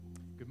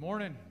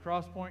morning,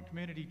 Crosspoint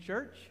Community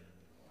Church.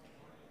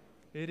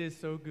 It is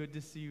so good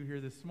to see you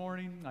here this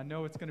morning. I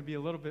know it's going to be a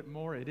little bit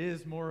more. It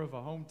is more of a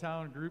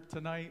hometown group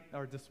tonight,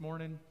 or this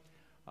morning.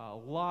 A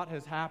lot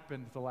has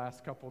happened the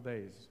last couple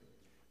days.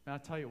 And I'll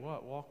tell you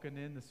what, walking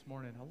in this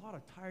morning, a lot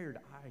of tired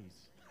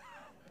eyes.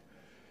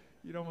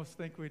 You'd almost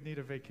think we'd need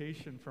a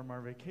vacation from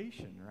our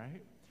vacation,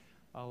 right?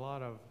 A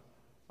lot of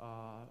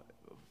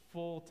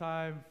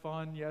full-time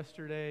fun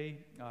yesterday,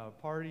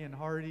 partying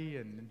hardy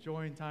and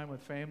enjoying time with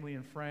family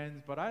and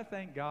friends. But I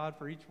thank God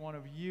for each one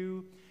of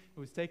you who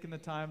has taken the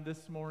time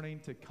this morning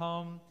to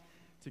come,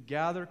 to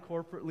gather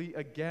corporately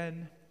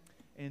again,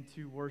 and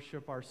to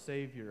worship our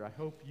Savior. I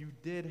hope you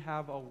did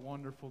have a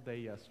wonderful day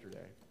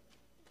yesterday,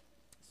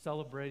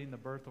 celebrating the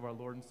birth of our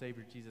Lord and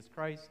Savior Jesus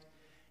Christ.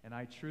 And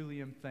I truly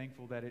am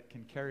thankful that it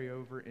can carry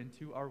over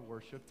into our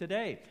worship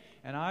today.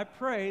 And I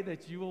pray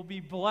that you will be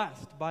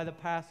blessed by the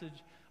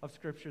passage of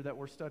Scripture that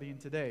we're studying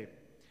today.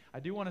 I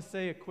do want to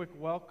say a quick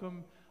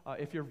welcome.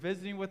 If you're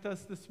visiting with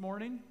us this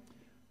morning,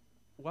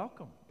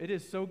 welcome. It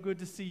is so good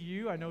to see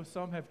you. I know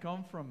some have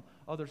come from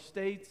other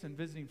states and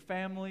visiting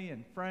family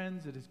and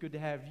friends. It is good to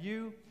have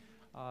you.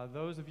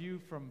 Those of you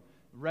from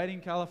Redding,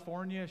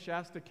 California,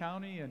 Shasta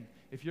County, and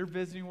if you're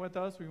visiting with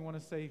us, we want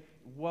to say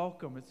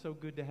welcome. It's so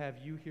good to have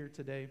you here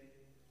today.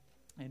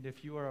 And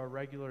if you are a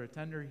regular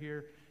attender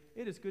here,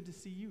 it is good to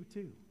see you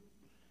too.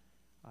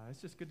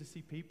 It's just good to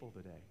see people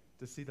today,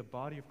 to see the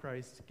body of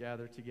Christ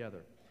gather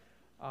together.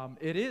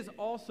 It is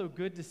also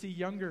good to see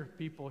younger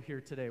people here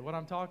today. What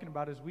I'm talking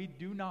about is we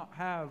do not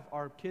have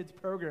our kids'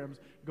 programs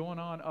going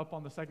on up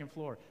on the second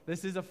floor.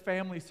 This is a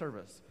family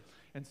service.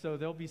 And so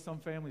there'll be some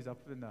families up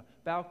in the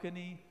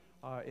balcony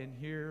in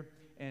here.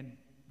 And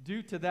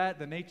due to that,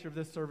 the nature of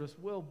this service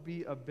will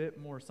be a bit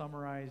more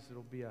summarized.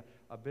 It'll be a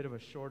bit of a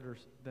shorter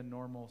than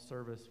normal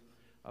service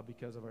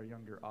because of our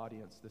younger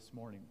audience this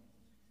morning.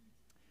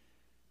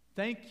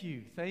 Thank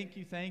you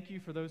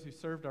for those who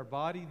served our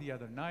body the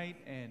other night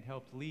and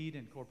helped lead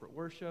in corporate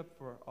worship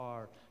for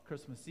our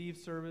Christmas Eve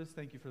service.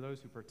 Thank you for those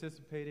who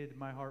participated.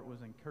 My heart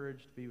was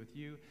encouraged to be with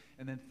you.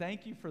 And then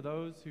thank you for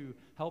those who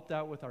helped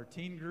out with our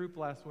teen group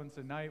last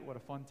Wednesday night. What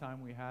a fun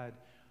time we had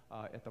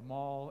at the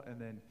mall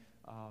and then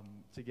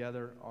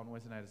together on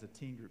Wednesday night as a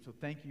teen group. So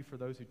thank you for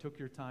those who took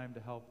your time to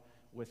help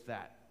with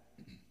that.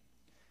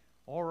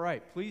 All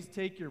right, please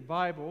take your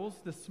Bibles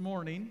this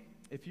morning,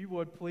 if you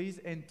would please,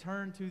 and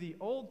turn to the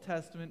Old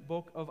Testament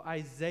book of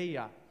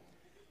Isaiah.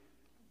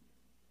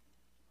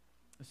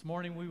 This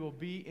morning we will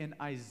be in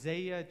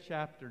Isaiah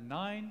chapter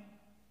 9.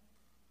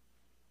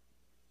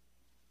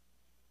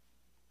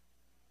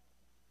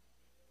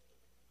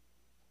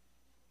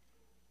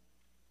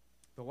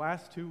 The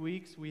last 2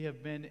 weeks we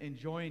have been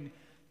enjoying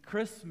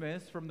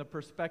Christmas from the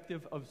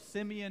perspective of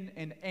Simeon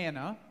and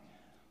Anna.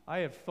 I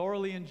have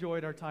thoroughly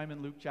enjoyed our time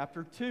in Luke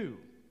chapter 2.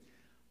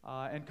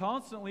 And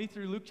constantly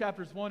through Luke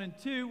chapters 1 and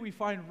 2, we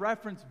find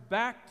reference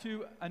back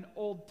to an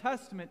Old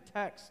Testament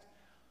text,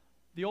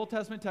 the Old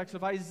Testament text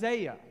of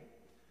Isaiah.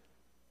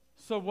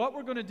 So what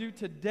we're going to do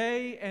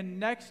today and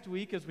next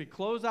week as we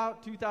close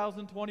out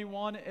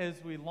 2021,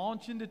 as we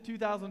launch into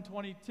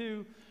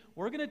 2022,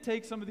 we're going to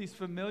take some of these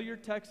familiar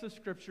texts of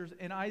Scriptures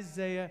in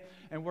Isaiah,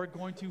 and we're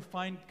going to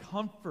find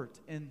comfort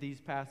in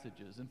these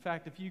passages. In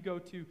fact, if you go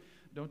to,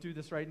 don't do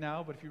this right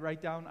now, but if you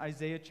write down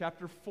Isaiah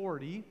chapter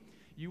 40,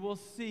 you will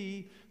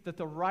see that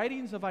the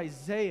writings of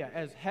Isaiah,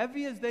 as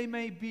heavy as they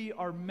may be,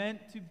 are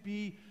meant to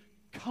be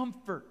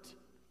comfort.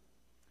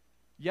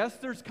 Yes,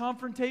 there's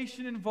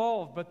confrontation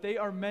involved, but they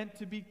are meant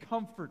to be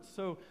comfort.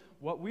 So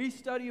what we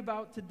study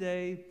about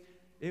today,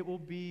 it will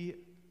be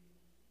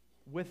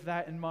with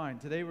that in mind.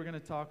 Today we're going to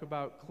talk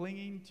about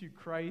clinging to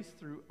Christ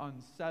through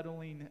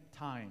unsettling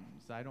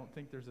times. I don't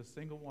think there's a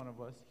single one of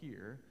us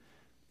here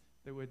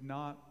that would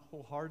not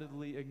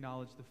wholeheartedly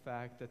acknowledge the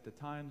fact that the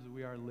times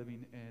we are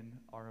living in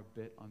are a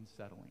bit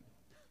unsettling.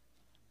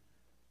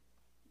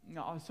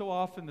 Now, so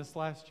often this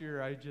last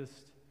year I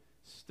just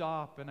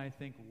stop and I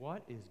think,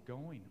 what is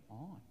going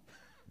on?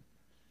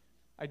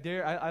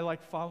 I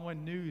like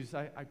following news.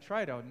 I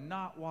try to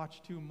not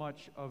watch too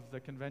much of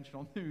the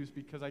conventional news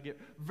because I get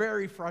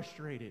very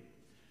frustrated.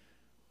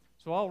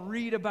 So I'll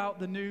read about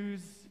the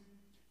news,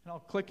 and I'll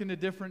click into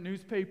different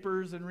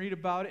newspapers and read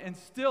about it, and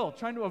still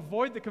trying to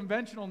avoid the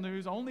conventional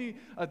news, only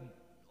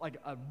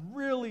a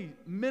really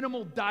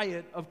minimal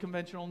diet of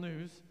conventional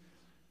news.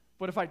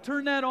 But if I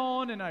turn that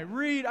on and I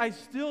read, I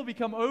still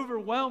become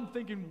overwhelmed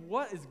thinking,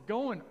 what is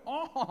going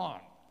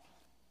on?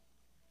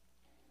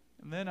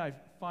 And then I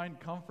find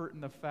comfort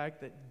in the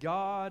fact that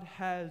God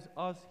has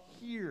us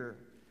here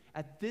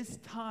at this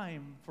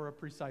time for a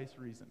precise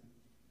reason.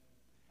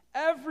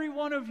 Every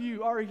one of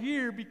you are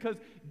here because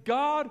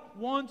God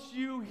wants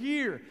you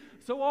here.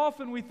 So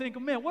often we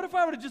think, man, what if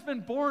I would have just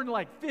been born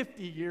like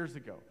 50 years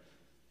ago?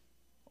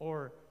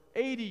 Or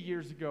 80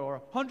 years ago, or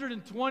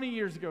 120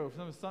 years ago.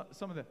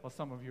 Some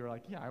of you are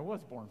like, yeah, I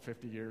was born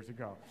 50 years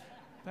ago.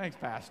 Thanks,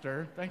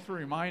 Pastor. Thanks for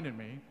reminding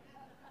me.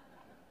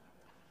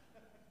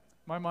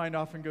 My mind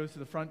often goes to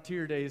the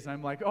frontier days, and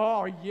I'm like,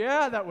 oh,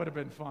 yeah, that would have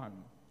been fun.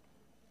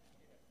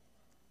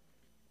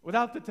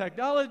 without the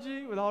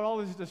technology, without all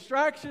these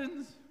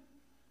distractions,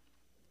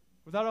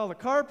 without all the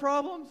car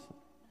problems.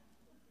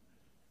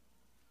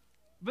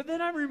 But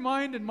then I'm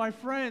reminded, my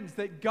friends,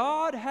 that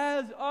God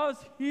has us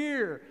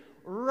here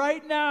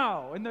right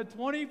now in the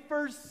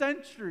 21st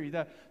century,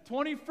 the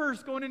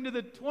 21st going into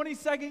the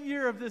 22nd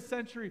year of this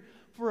century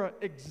for an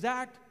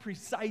exact,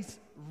 precise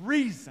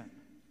reason.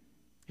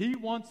 He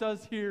wants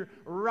us here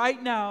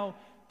right now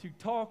to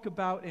talk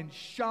about and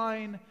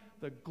shine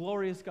the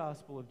glorious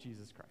gospel of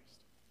Jesus Christ.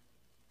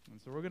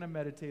 And so we're going to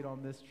meditate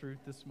on this truth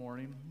this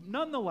morning.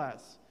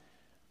 Nonetheless,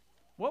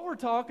 what we're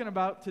talking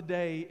about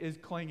today is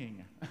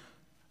clinging.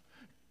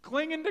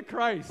 Clinging to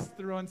Christ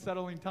through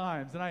unsettling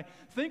times. And I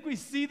think we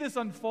see this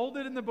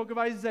unfolded in the book of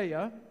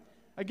Isaiah.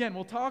 Again,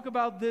 we'll talk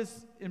about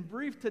this in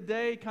brief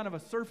today, kind of a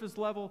surface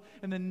level,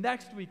 and then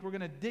next week we're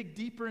going to dig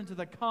deeper into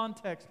the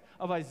context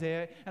of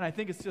Isaiah, and I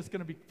think it's just going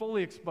to be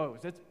fully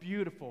exposed. It's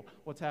beautiful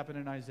what's happened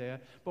in Isaiah.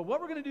 But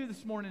what we're going to do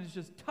this morning is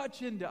just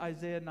touch into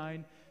Isaiah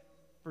 9,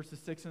 verses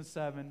 6 and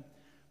 7.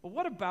 But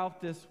what about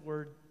this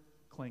word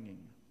clinging?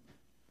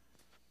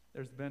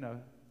 There's been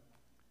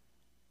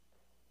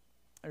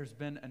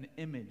an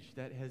image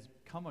that has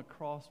come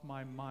across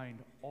my mind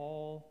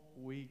all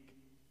week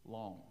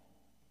long.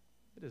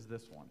 It is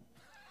this one.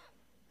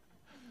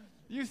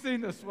 You've seen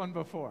this one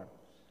before.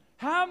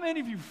 How many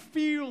of you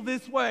feel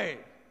this way?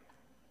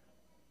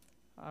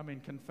 I mean,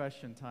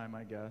 confession time,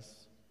 I guess.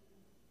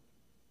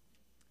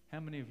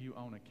 How many of you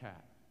own a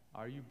cat?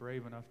 Are you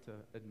brave enough to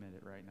admit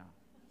it right now?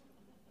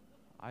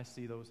 I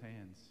see those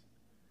hands.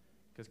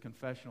 Because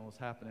confessional is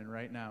happening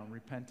right now, and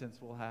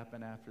repentance will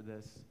happen after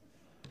this.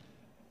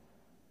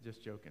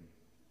 Just joking.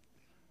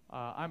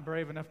 I'm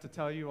brave enough to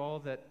tell you all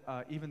that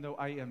even though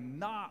I am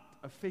not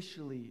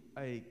officially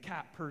a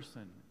cat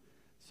person,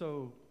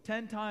 so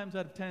 10 times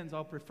out of 10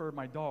 I'll prefer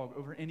my dog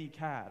over any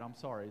cat. I'm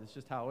sorry, that's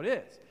just how it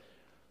is.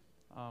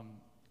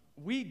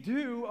 We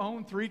do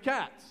own 3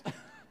 cats.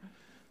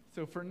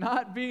 So for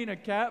not being a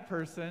cat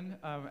person,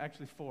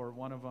 actually 4.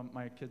 One of them,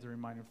 my kids are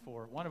reminded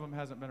 4. One of them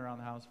hasn't been around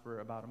the house for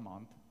about a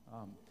month.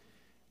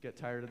 Get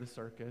tired of the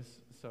circus.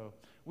 So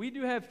we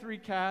do have 3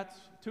 cats.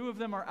 2 of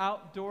them are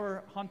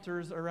outdoor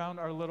hunters around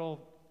our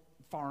little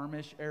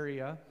farmish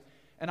area.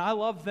 And I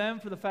love them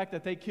for the fact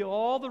that they kill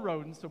all the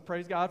rodents, so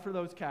praise God for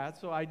those cats.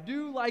 So I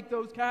do like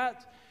those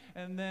cats.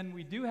 And then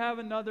we do have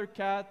another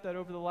cat that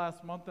over the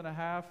last month and a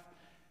half,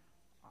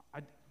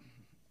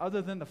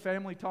 other than the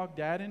family talk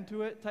dad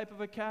into it type of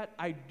a cat,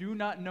 I do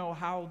not know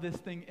how this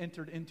thing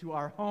entered into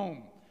our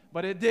home.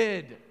 But it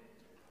did.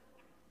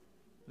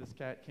 This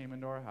cat came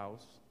into our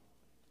house.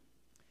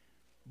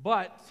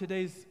 But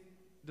today's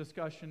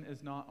discussion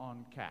is not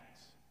on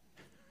cats.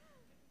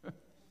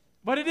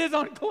 But it is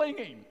on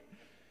clinging.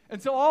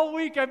 And so all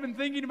week I've been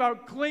thinking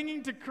about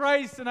clinging to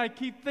Christ, and I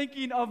keep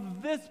thinking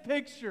of this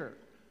picture.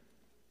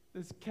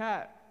 This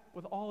cat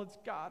with all it's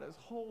got is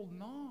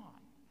holding on.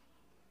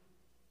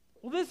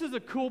 Well, this is a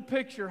cool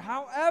picture.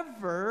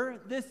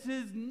 However, this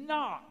is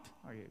not.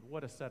 Okay,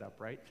 what a setup,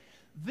 right?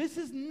 This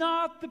is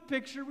not the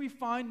picture we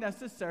find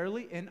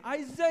necessarily in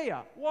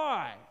Isaiah.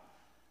 Why?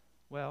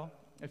 Well,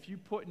 if you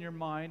put in your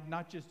mind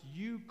not just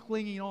you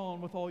clinging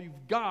on with all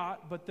you've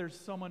got, but there's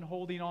someone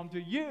holding on to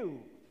you.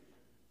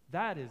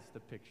 That is the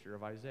picture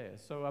of Isaiah.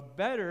 So a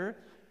better,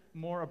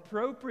 more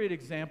appropriate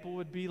example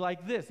would be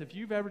like this. If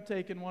you've ever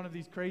taken one of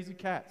these crazy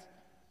cats,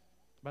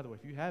 by the way,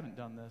 if you haven't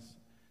done this,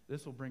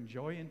 this will bring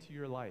joy into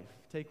your life.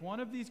 Take one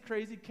of these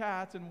crazy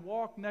cats and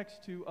walk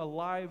next to a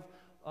live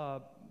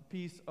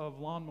piece of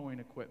lawn mowing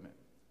equipment.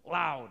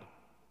 Loud.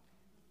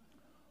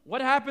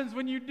 What happens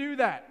when you do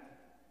that?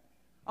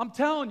 I'm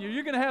telling you,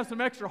 you're going to have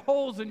some extra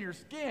holes in your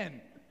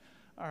skin.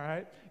 All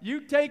right?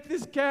 You take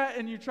this cat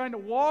and you're trying to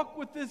walk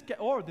with this cat,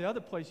 or the other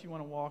place you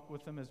want to walk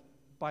with them is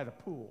by the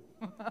pool.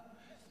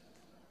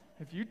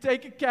 If you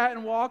take a cat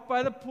and walk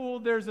by the pool,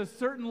 there's a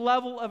certain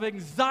level of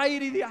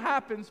anxiety that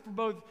happens for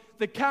both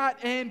the cat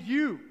and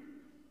you,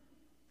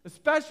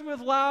 especially with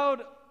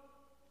loud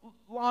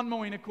lawn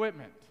mowing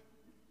equipment.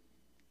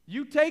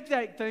 You take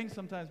that thing,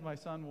 sometimes my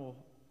son will,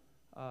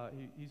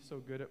 he's so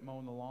good at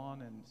mowing the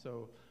lawn, and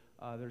so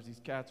there's these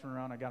cats running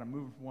around. I got to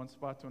move from one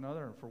spot to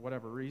another, and for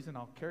whatever reason,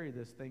 I'll carry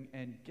this thing,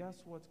 and guess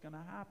what's going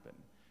to happen?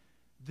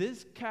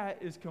 This cat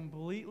is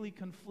completely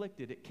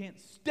conflicted. It can't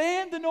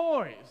stand the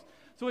noise,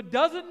 so it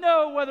doesn't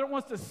know whether it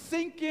wants to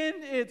sink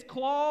in its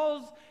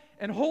claws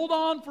and hold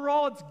on for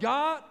all it's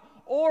got,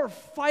 or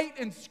fight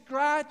and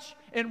scratch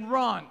and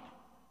run,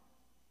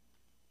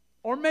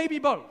 or maybe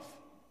both.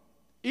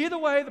 Either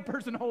way, the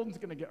person holding is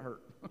going to get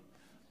hurt.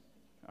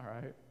 All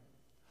right?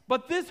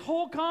 But this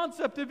whole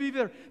concept of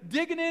either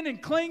digging in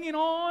and clinging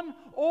on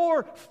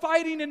or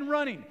fighting and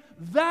running,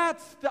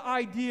 that's the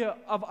idea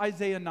of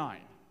Isaiah 9.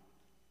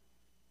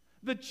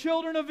 The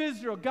children of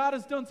Israel, God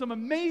has done some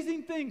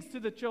amazing things to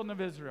the children of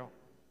Israel.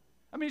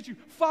 I mean, as you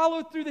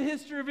follow through the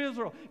history of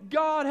Israel,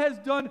 God has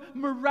done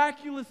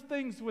miraculous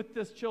things with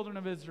this children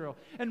of Israel.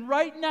 And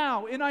right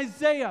now, in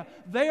Isaiah,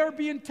 they are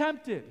being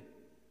tempted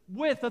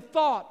with a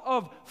thought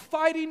of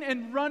fighting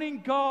and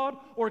running God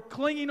or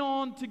clinging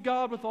on to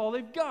God with all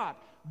they've got.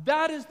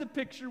 That is the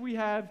picture we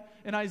have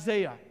in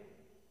Isaiah.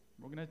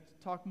 We're going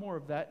to talk more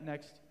of that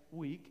next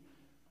week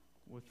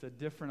with the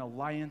different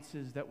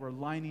alliances that were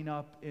lining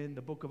up in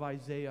the book of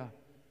Isaiah.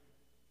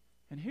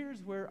 And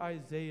here's where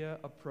Isaiah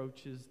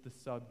approaches the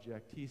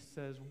subject. He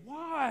says,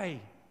 why?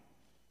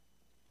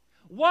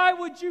 Why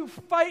would you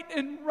fight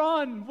and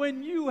run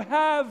when you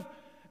have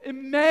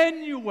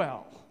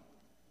Emmanuel,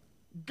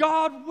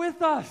 God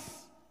with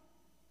us?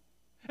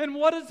 And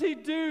what does he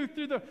do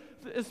through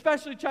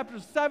especially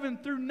chapters 7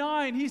 through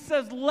 9? He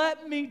says,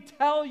 let me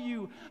tell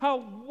you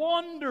how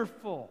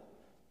wonderful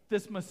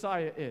this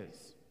Messiah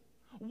is.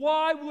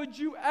 Why would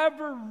you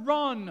ever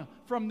run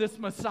from this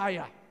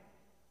Messiah?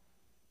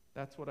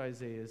 That's what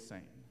Isaiah is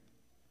saying.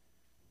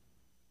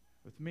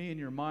 With me in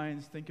your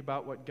minds, think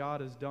about what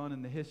God has done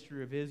in the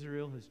history of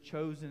Israel, has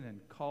chosen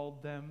and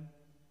called them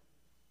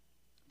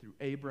through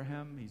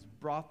Abraham. He's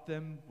brought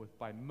them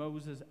by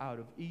Moses out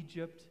of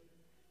Egypt.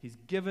 He's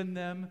given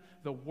them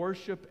the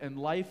worship and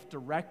life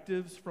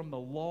directives from the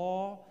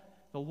law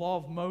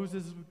of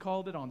Moses, as we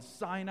called it, on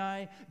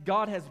Sinai.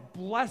 God has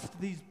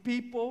blessed these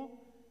people.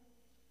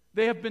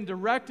 They have been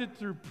directed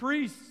through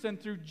priests and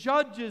through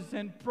judges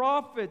and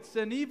prophets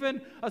and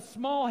even a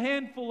small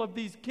handful of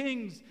these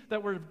kings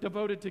that were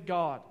devoted to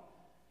God.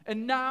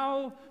 And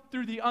now,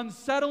 through the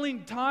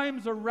unsettling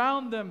times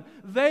around them,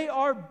 they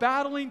are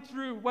battling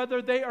through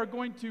whether they are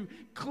going to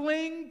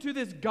cling to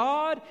this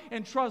God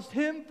and trust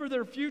Him for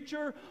their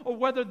future, or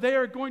whether they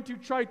are going to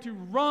try to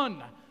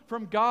run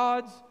from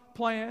God's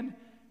plan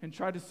and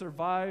try to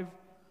survive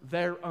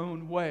their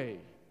own way.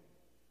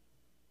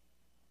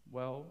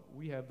 Well,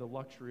 we have the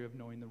luxury of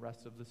knowing the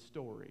rest of the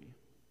story.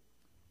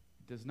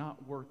 It does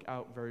not work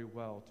out very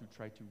well to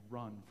try to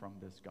run from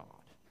this God.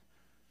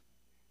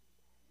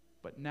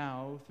 But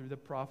now, through the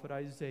prophet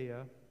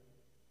Isaiah,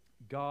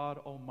 God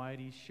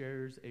Almighty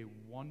shares a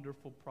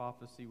wonderful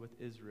prophecy with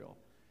Israel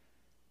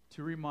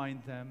to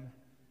remind them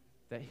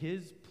that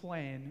His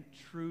plan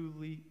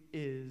truly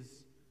is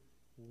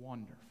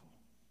wonderful.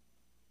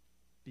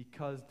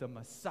 Because the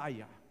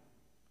Messiah,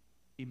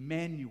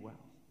 Emmanuel,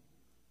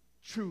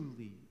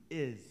 truly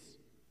is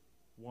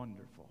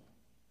wonderful.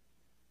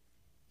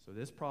 So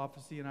this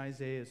prophecy in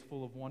Isaiah is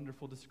full of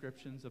wonderful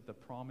descriptions of the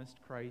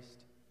promised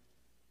Christ.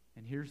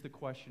 And here's the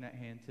question at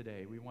hand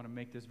today. We want to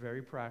make this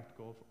very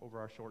practical over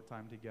our short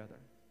time together.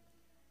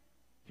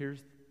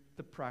 Here's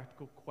the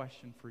practical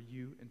question for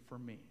you and for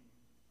me.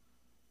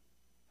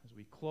 As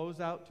we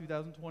close out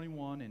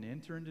 2021 and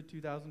enter into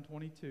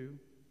 2022,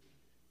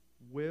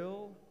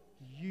 will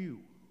you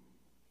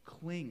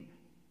cling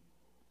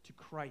to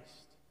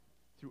Christ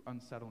through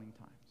unsettling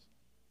times?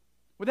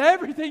 With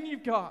everything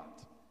you've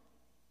got.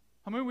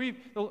 I mean,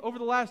 over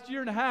the last year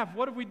and a half,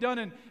 what have we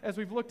done as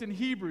we've looked in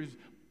Hebrews?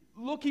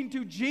 Looking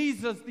to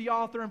Jesus, the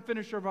author and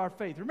finisher of our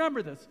faith.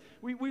 Remember this.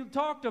 We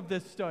talked of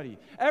this study.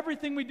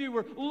 Everything we do,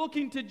 we're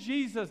looking to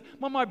Jesus.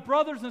 My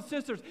brothers and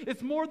sisters,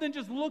 it's more than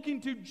just looking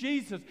to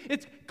Jesus.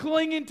 It's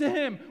clinging to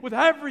Him with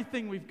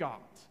everything we've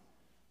got.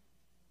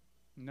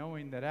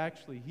 Knowing that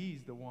actually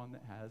He's the one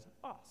that has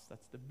us.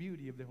 That's the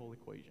beauty of the whole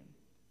equation.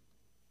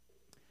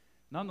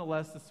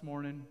 Nonetheless, this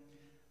morning,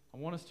 I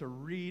want us to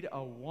read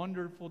a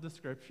wonderful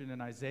description in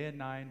Isaiah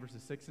 9,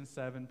 verses 6 and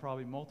 7,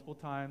 probably multiple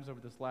times over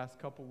this last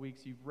couple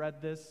weeks. You've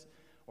read this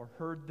or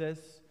heard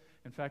this.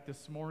 In fact,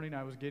 this morning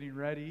I was getting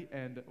ready,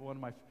 and one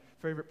of my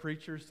favorite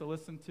preachers to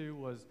listen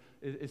to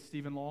is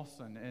Stephen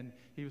Lawson. And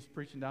he was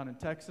preaching down in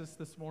Texas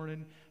this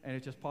morning, and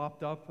it just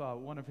popped up,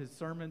 one of his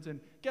sermons. And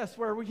guess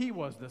where he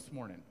was this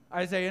morning?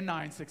 Isaiah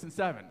 9, 6, and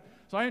 7.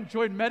 So I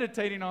enjoyed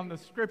meditating on the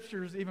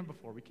scriptures even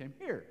before we came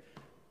here.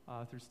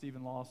 Through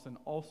Stephen Lawson,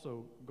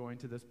 also going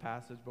to this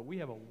passage. But we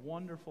have a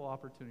wonderful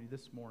opportunity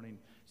this morning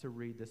to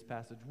read this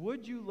passage.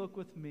 Would you look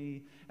with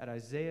me at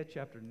Isaiah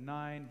chapter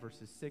 9,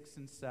 verses 6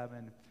 and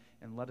 7,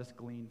 and let us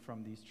glean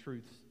from these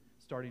truths,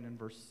 starting in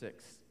verse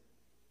 6.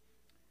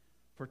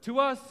 For to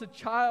us a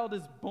child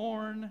is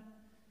born,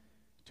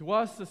 to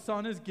us a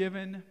son is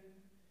given,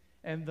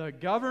 and the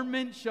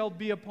government shall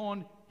be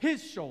upon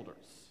His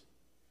shoulders,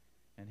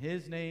 and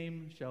His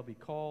name shall be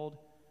called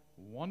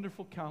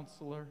Wonderful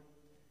Counselor,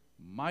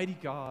 Mighty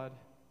God,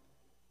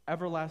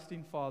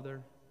 Everlasting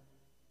Father,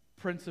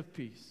 Prince of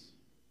Peace.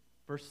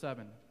 Verse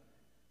 7.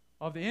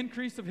 Of the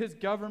increase of His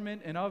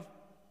government and of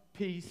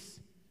peace,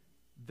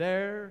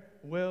 there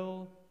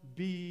will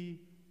be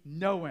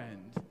no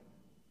end.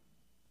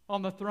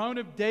 On the throne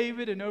of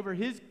David and over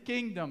His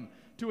kingdom,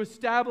 to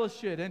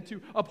establish it and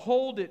to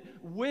uphold it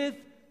with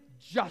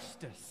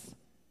justice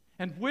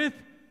and with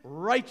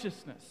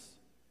righteousness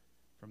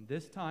from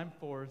this time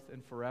forth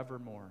and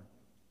forevermore.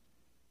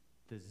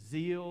 The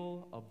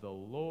zeal of the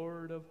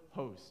Lord of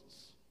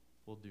hosts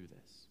will do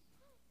this.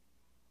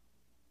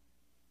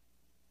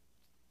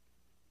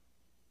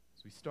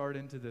 As we start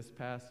into this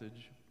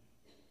passage,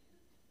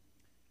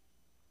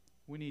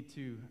 we need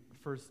to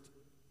first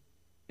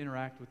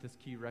interact with this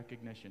key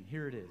recognition.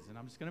 Here it is, and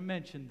I'm just going to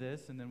mention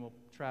this, and then we'll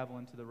travel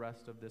into the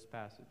rest of this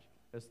passage,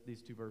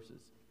 these two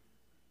verses.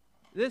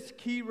 This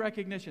key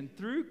recognition,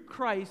 through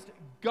Christ,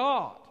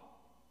 God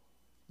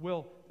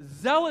will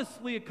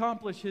zealously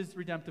accomplish his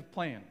redemptive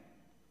plan.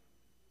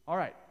 All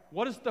right,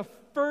 what does the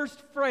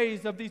first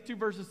phrase of these two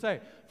verses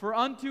say? For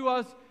unto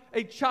us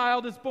a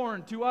child is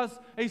born, to us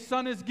a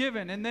son is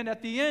given. And then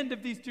at the end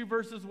of these two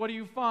verses, what do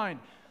you find?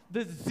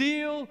 The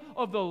zeal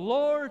of the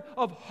Lord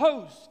of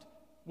hosts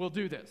will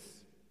do this.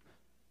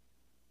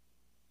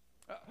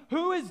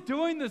 Who is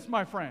doing this,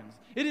 my friends?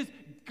 It is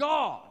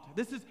God.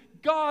 This is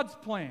God's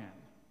plan.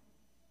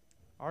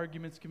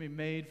 Arguments can be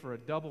made for a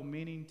double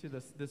meaning to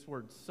this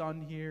word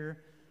son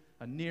here,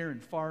 a near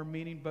and far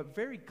meaning, but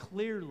very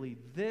clearly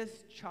this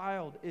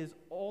child is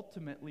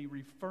ultimately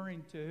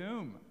referring to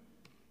whom?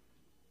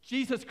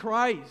 Jesus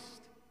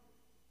Christ.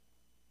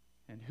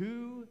 And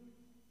who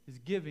is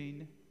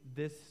giving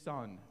this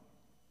son?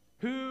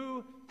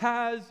 Who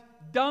has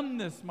done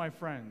this, my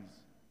friends?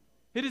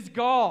 It is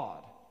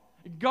God.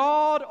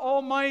 God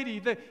Almighty,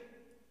 the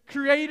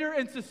creator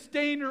and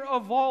sustainer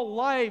of all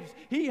lives.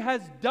 He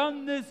has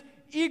done this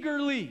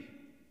eagerly,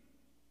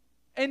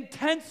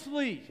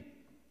 intensely.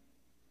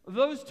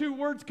 Those two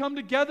words come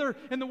together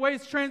in the way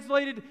it's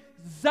translated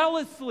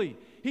zealously.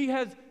 He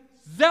has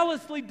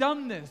zealously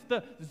done this.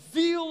 The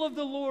zeal of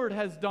the Lord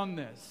has done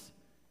this.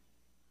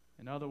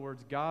 In other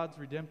words, God's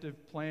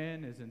redemptive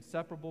plan is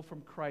inseparable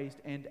from Christ,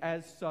 and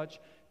as such,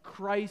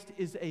 Christ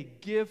is a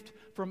gift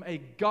from a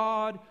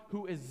God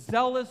who is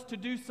zealous to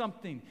do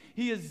something.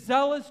 He is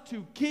zealous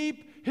to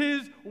keep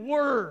His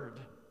word.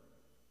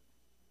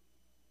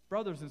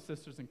 Brothers and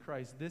sisters in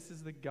Christ, this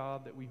is the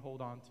God that we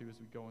hold on to as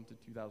we go into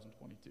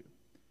 2022.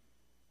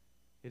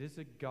 It is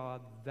a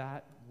God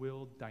that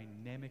will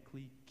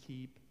dynamically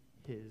keep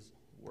His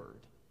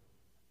word.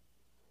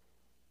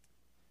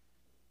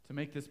 To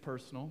make this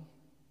personal,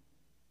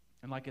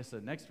 and like I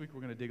said, next week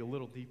we're going to dig a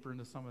little deeper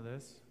into some of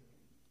this.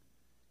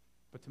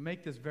 But to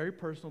make this very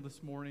personal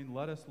this morning,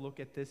 let us look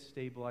at this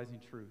stabilizing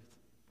truth.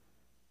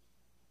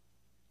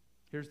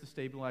 Here's the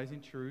stabilizing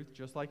truth,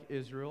 just like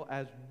Israel,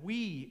 as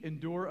we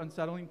endure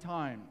unsettling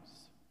times.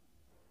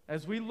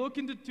 As we look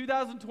into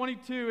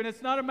 2022, and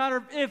it's not a matter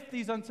of if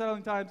these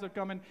unsettling times are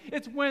coming,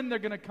 it's when they're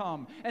going to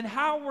come, and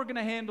how we're going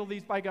to handle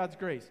these by God's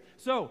grace.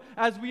 So,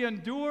 as we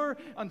endure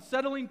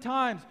unsettling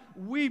times,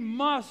 we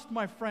must,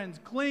 my friends,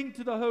 cling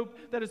to the hope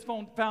that is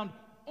found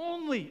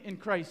only in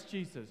Christ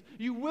Jesus.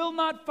 You will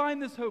not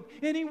find this hope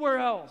anywhere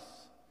else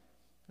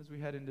as we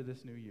head into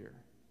this new year.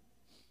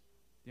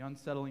 The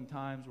unsettling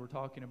times we're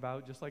talking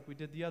about, just like we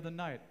did the other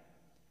night,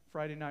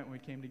 Friday night when we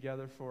came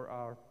together for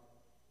our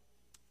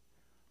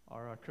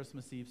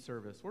Christmas Eve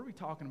service. What are we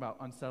talking about,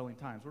 unsettling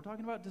times? We're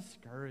talking about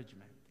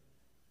discouragement.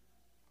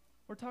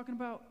 We're talking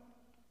about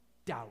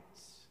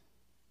doubts.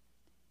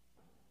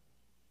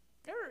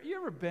 You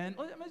ever been,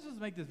 let's just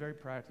make this very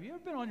practical. You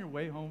ever been on your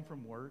way home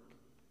from work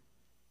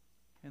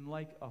and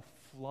like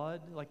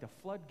the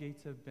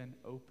floodgates have been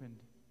opened,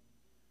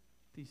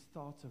 these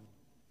thoughts of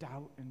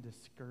doubt and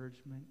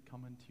discouragement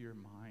come into your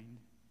mind?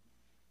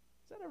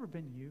 Has that ever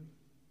been you?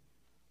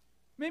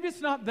 Maybe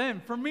it's not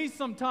them. For me,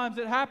 sometimes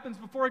it happens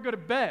before I go to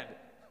bed.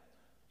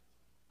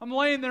 I'm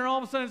laying there and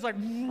all of a sudden it's like,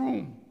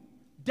 vroom,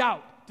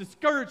 doubt,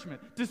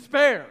 discouragement,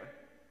 despair.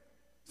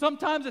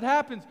 Sometimes it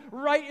happens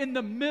right in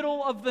the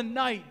middle of the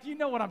night. You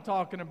know what I'm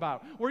talking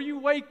about. Where you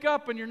wake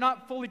up and you're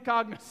not fully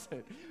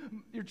cognizant.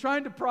 You're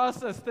trying to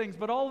process things,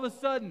 but all of a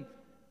sudden,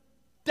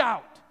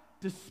 doubt,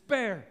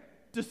 despair,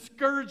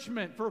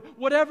 discouragement for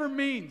whatever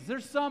means.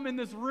 There's some in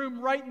this room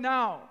right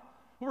now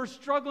who are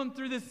struggling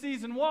through this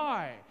season.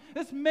 Why?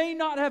 This may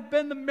not have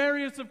been the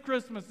merriest of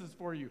Christmases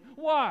for you.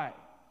 Why?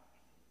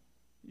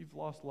 You've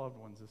lost loved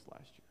ones this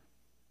last year.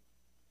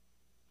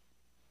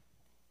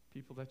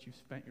 People that you've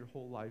spent your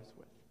whole lives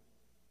with.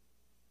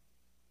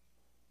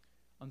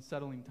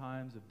 Unsettling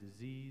times of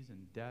disease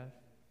and death,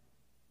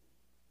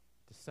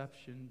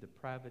 deception,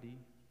 depravity.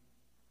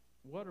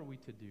 What are we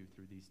to do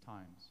through these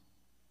times?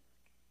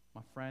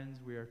 My friends,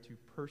 we are to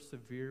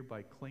persevere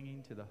by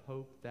clinging to the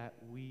hope that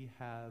we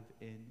have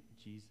in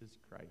Jesus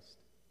Christ.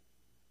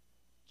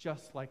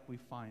 Just like we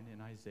find in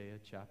Isaiah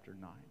chapter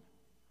 9.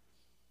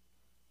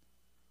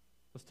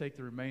 Let's take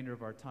the remainder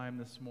of our time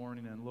this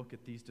morning and look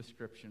at these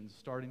descriptions,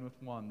 starting with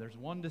one. There's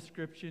one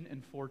description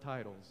and four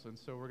titles, and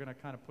so we're going to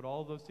kind of put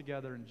all of those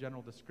together in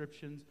general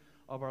descriptions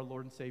of our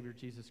Lord and Savior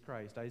Jesus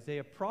Christ.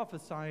 Isaiah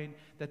prophesying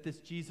that this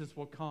Jesus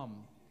will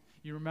come.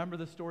 You remember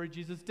the story?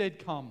 Jesus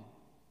did come,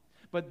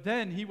 but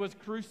then He was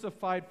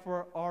crucified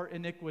for our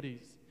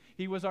iniquities.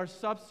 He was our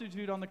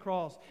substitute on the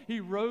cross. He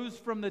rose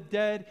from the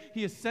dead.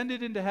 He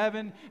ascended into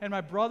heaven, and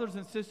my brothers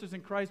and sisters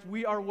in Christ,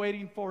 we are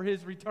waiting for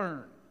His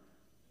return.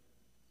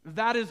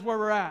 That is where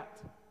we're at.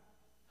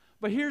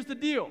 But here's the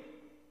deal.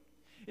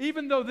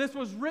 Even though this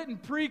was written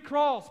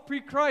pre-cross,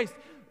 pre-Christ,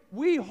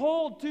 we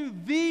hold to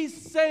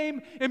these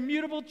same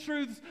immutable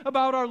truths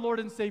about our Lord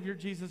and Savior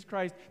Jesus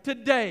Christ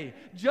today,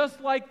 just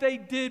like they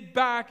did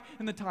back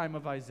in the time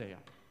of Isaiah.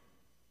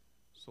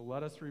 So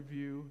let us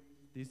review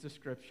these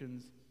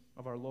descriptions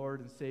of our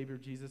Lord and Savior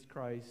Jesus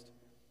Christ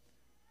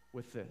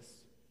with this.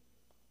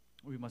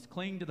 We must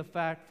cling to the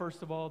fact,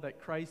 first of all,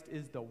 that Christ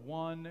is the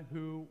one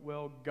who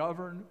will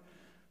govern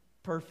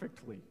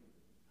perfectly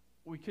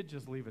we could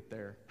just leave it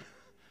there.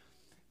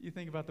 You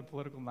think about the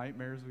political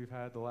nightmares we've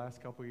had the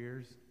last couple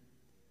years,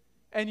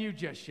 and you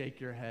just shake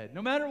your head.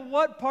 No matter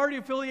what party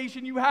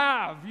affiliation you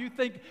have, you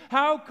think,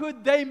 how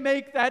could they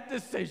make that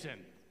decision?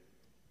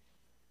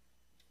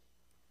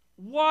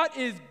 What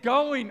is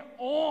going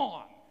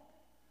on?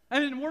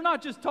 And we're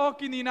not just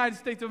talking the United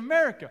States of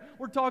America.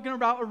 We're talking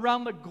about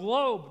around the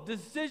globe,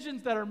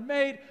 decisions that are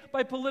made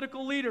by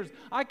political leaders.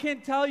 I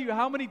can't tell you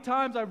how many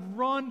times I've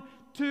run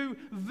to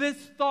this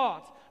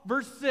thought.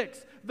 Verse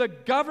 6, the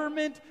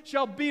government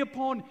shall be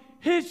upon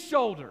his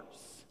shoulders.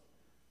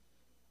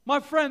 My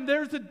friend,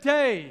 there's a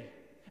day,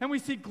 and we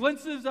see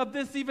glimpses of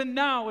this even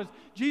now as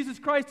Jesus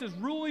Christ is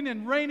ruling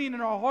and reigning in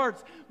our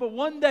hearts. But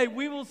one day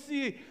we will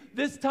see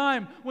this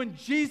time when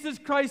Jesus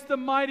Christ, the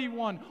Mighty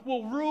One,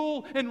 will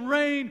rule and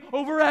reign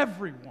over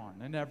everyone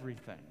and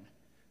everything.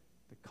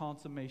 The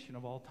consummation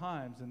of all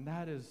times. And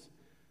that is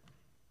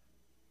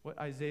what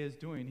Isaiah is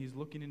doing. He's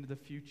looking into the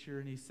future,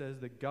 and he says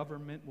the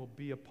government will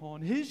be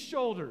upon his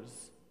shoulders.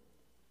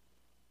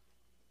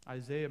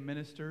 Isaiah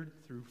ministered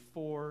through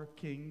 4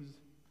 kings,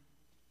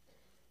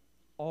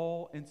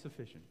 all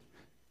insufficient.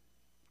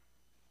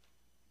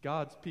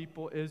 God's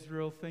people,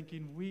 Israel,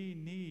 thinking, we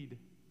need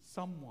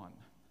someone.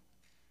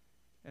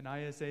 And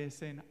Isaiah is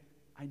saying,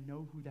 I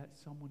know who that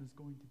someone is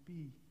going to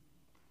be.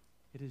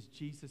 It is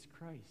Jesus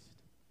Christ.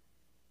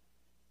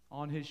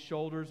 On his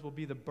shoulders will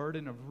be the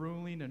burden of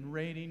ruling and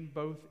reigning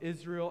both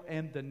Israel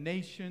and the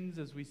nations,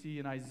 as we see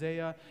in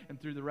Isaiah and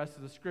through the rest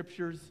of the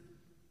scriptures.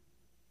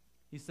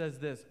 He says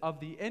this, of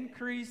the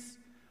increase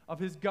of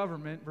his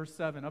government, verse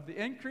 7, of the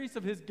increase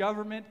of his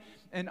government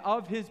and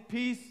of his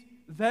peace,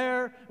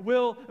 there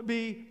will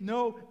be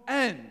no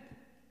end.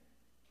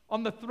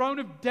 On the throne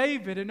of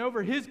David and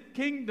over his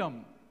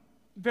kingdom,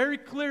 very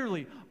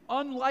clearly,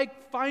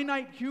 unlike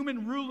finite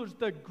human rulers,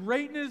 the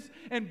greatness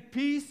and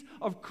peace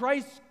of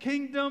Christ's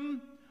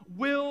kingdom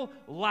will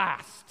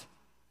last.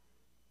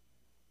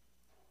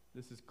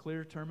 This is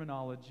clear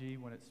terminology,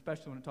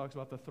 especially when it talks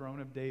about the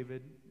throne of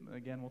David.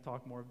 Again, we'll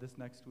talk more of this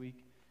next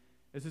week.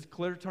 This is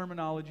clear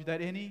terminology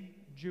that any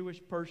Jewish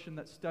person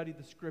that studied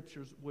the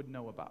scriptures would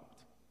know about.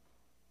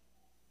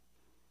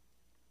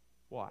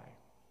 Why?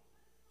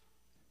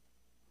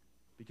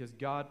 Because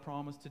God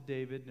promised to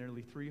David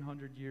nearly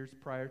 300 years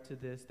prior to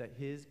this that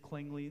his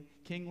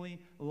kingly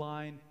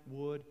line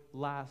would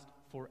last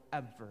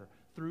forever.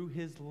 Through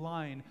his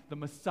line, the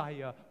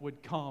Messiah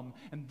would come.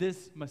 And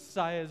this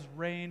Messiah's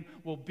reign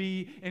will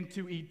be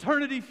into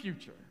eternity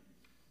future.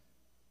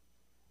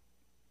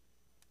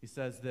 He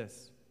says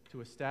this, to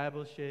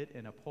establish it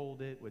and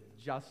uphold it with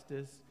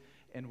justice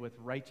and with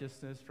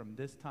righteousness from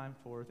this time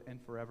forth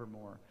and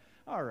forevermore.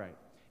 All right.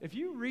 If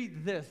you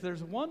read this,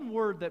 there's one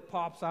word that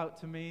pops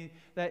out to me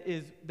that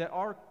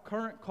our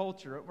current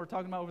culture, we're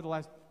talking about over the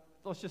last,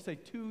 let's just say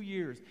 2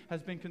 years,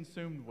 has been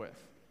consumed with.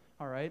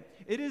 All right?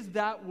 It is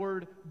that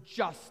word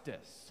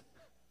justice.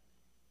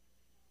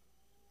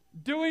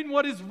 Doing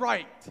what is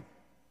right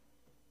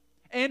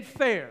and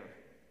fair.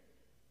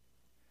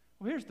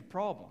 Well, here's the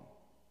problem.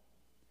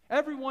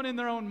 Everyone in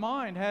their own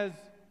mind has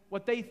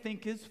what they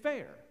think is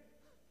fair.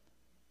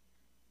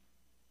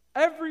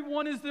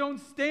 Everyone is their own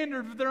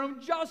standard of their own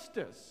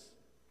justice,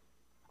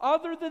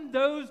 other than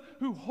those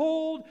who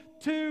hold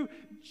to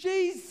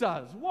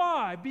Jesus.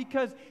 Why?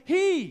 Because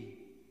he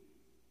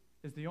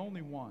is the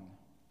only one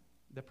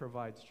that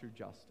provides true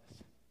justice.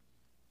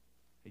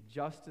 A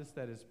justice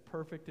that is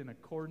perfect in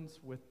accordance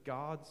with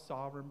God's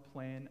sovereign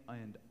plan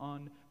and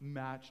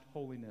unmatched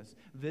holiness.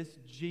 This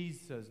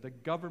Jesus, the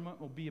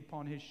government will be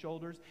upon his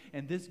shoulders.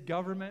 And this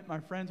government, my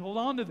friends, hold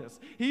on to this.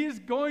 He is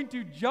going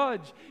to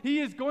judge. He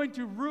is going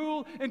to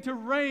rule and to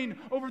reign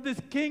over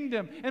this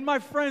kingdom. And my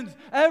friends,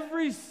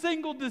 every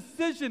single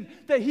decision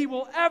that he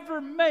will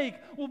ever make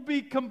will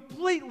be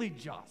completely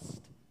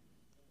just.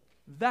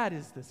 That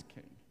is this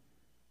king.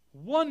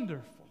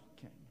 Wonderful.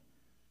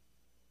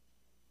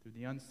 Through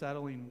the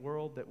unsettling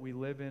world that we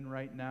live in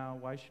right now,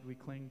 why should we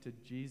cling to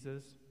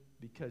Jesus?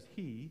 Because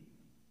he,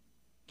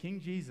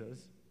 King Jesus,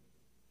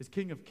 is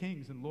King of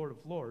kings and Lord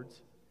of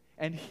lords,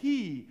 and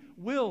he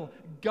will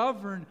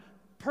govern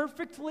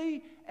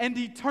perfectly and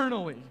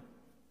eternally.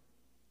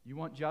 You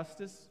want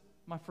justice,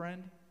 my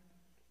friend?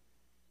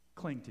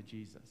 Cling to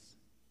Jesus.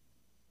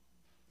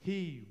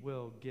 He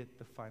will get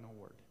the final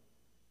word.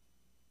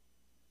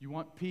 You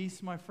want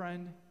peace, my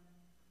friend?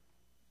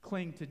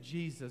 Cling to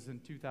Jesus in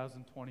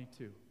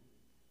 2022.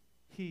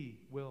 He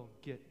will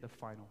get the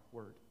final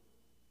word.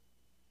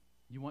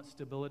 You want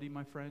stability,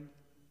 my friend?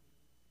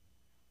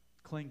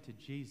 Cling to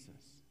Jesus.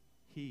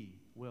 He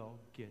will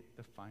get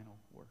the final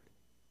word.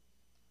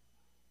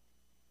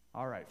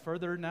 All right,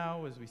 further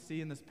now, as we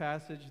see in this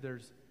passage,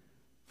 there's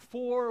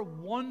 4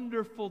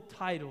 wonderful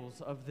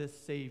titles of this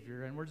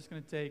Savior, and we're just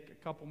going to take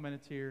a couple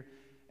minutes here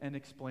and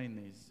explain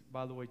these.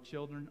 By the way,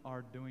 children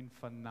are doing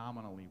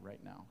phenomenally right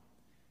now.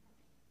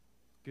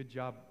 Good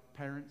job,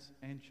 parents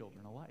and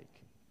children alike.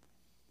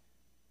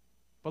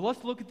 But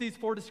let's look at these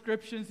 4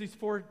 descriptions, these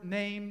 4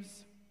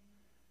 names.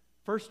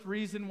 First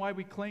reason why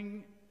we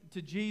cling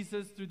to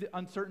Jesus through the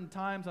uncertain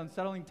times,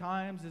 unsettling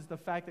times, is the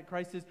fact that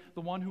Christ is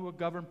the one who will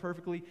govern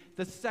perfectly.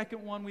 The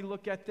second one we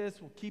look at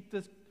this, we'll keep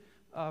this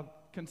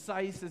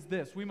concise, is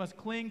this. We must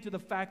cling to the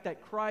fact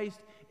that Christ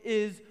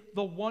is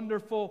the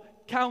wonderful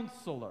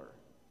counselor.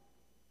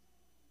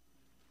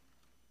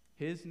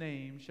 His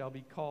name shall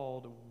be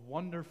called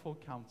Wonderful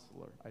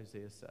Counselor,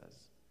 Isaiah says.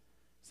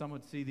 Some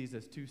would see these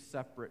as two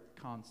separate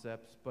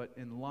concepts, but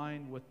in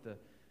line with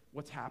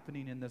what's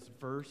happening in this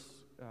verse,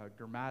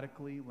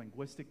 grammatically,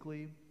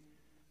 linguistically,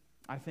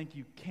 I think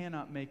you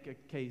cannot make a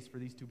case for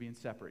these two being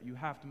separate. You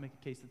have to make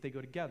a case that they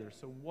go together.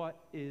 So what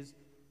is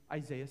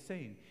Isaiah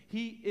saying?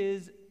 He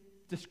is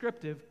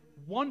descriptive,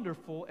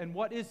 wonderful, and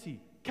what is he?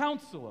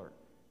 Counselor.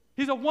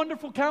 He's a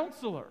wonderful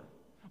counselor.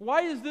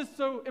 Why is this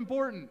so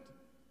important?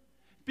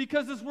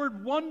 Because this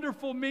word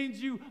wonderful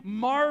means you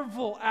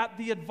marvel at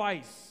the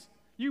advice.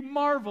 You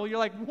marvel. You're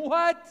like,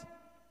 what?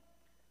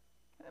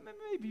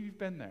 Maybe you've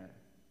been there.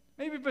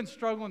 Maybe you've been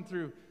struggling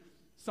through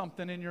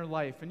something in your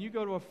life, and you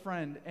go to a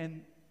friend,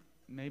 and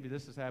maybe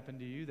this has happened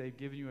to you. They've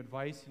given you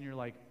advice, and you're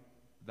like,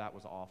 that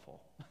was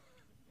awful.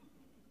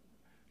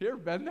 You ever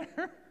been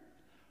there?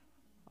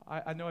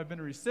 I know I've been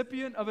a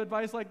recipient of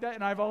advice like that,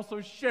 and I've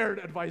also shared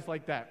advice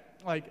like that.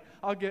 Like,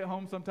 I'll get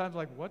home sometimes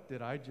like, what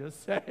did I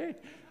just say?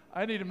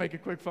 I need to make a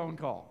quick phone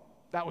call.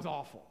 That was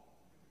awful.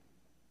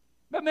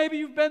 But maybe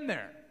you've been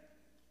there.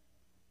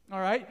 All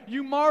right?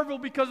 You marvel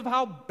because of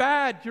how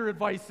bad your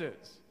advice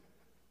is.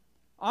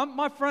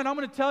 My friend, I'm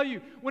going to tell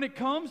you, when it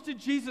comes to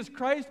Jesus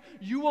Christ,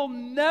 you will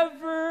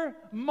never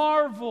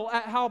marvel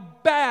at how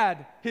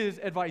bad his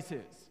advice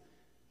is.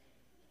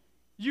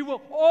 You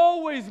will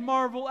always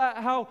marvel at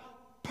how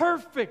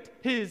perfect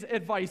his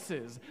advice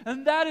is.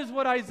 And that is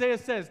what Isaiah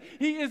says.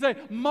 He is a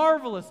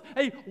marvelous,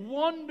 a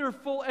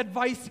wonderful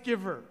advice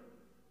giver.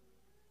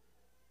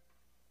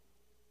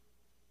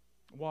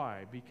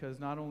 Why? Because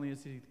not only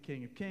is he the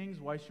King of Kings,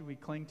 why should we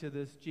cling to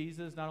this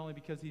Jesus? Not only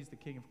because he's the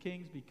King of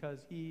Kings,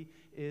 because he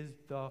is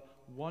the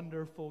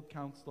wonderful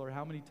counselor.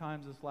 How many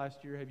times this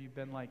last year have you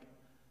been like,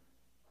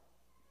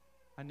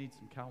 I need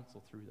some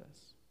counsel through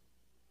this?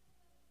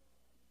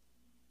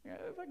 Yeah,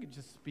 if I could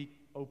just speak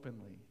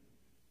openly.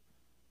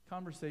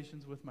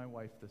 Conversations with my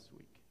wife this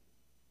week.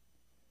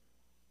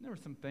 There were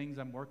some things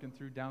I'm working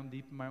through down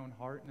deep in my own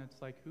heart, and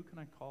it's like, who can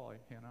I call,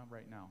 Hannah,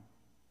 right now?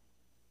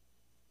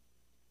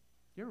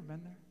 You ever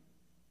been there?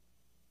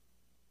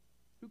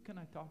 Who can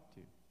I talk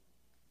to?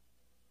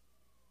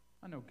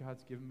 I know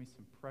God's given me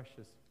some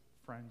precious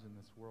friends in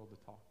this world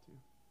to talk to.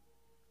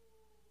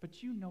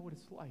 But you know what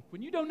it's like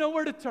when you don't know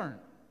where to turn.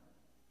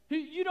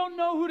 You don't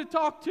know who to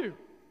talk to.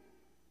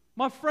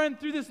 My friend,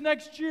 through this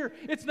next year,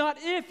 it's not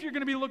if you're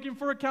going to be looking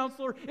for a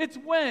counselor, it's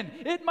when.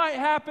 It might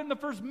happen the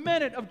first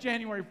minute of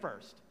January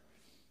 1st.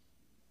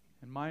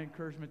 And my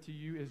encouragement to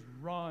you is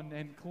run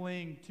and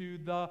cling to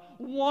the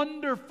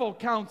wonderful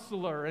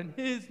counselor, and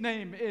his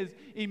name is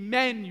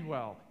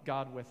Emmanuel,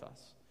 God with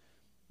us.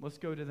 Let's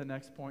go to the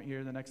next point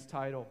here, the next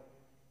title.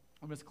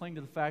 I must cling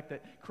to the fact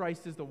that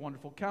Christ is the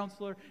wonderful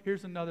counselor.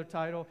 Here's another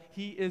title.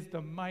 He is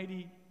the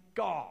mighty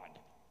God.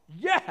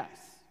 Yes!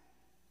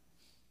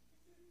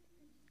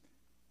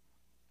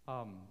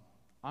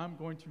 I'm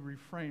going to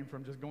refrain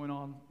from just going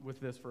on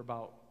with this for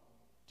about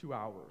 2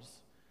 hours.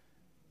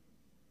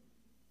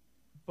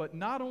 But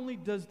not only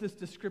does this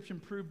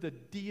description prove the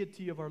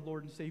deity of our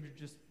Lord and Savior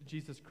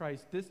Jesus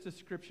Christ, this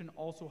description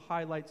also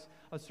highlights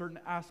a certain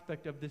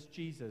aspect of this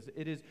Jesus.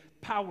 It is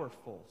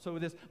powerful. So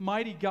this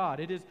mighty God,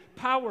 it is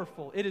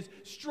powerful. It is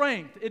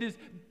strength. It is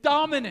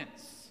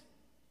dominance.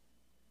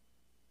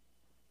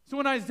 So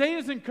when Isaiah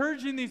is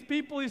encouraging these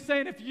people, he's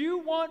saying, if you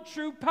want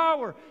true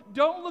power,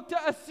 don't look to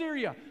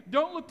Assyria.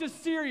 Don't look to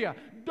Syria.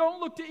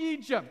 Don't look to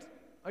Egypt.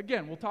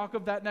 Again, we'll talk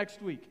of that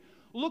next week.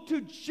 Look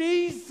to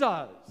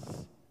Jesus.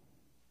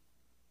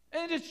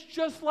 And it's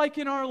just like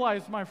in our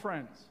lives, my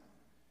friends.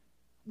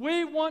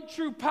 We want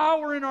true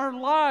power in our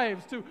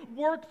lives to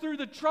work through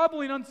the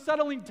troubling,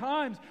 unsettling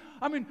times.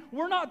 I mean,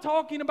 we're not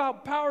talking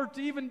about power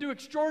to even do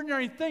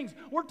extraordinary things.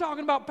 We're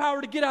talking about power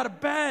to get out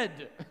of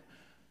bed.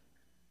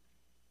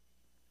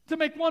 To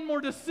make one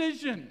more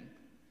decision.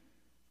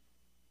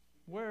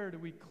 Where do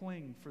we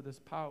cling for this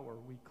power?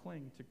 We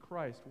cling to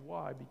Christ.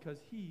 Why? Because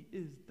he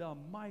is the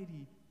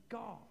mighty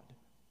God.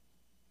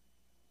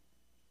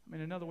 I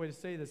mean, another way to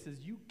say this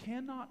is you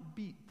cannot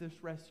beat this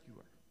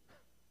rescuer.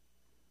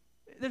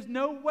 There's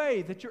no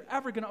way that you're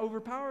ever going to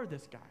overpower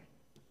this guy.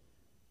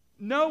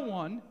 No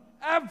one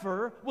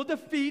ever will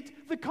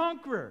defeat the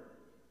conqueror.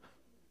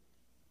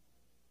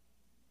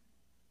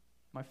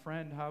 My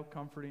friend, how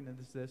comforting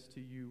is this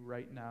to you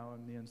right now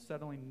in the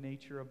unsettling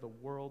nature of the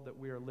world that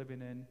we are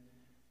living in,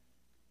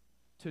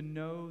 to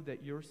know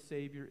that your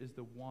Savior is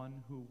the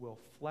one who will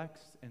flex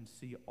and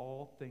see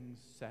all things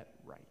set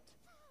right.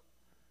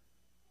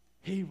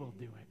 He will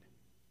do it.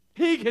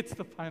 He gets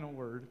the final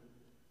word.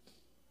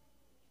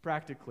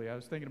 Practically, I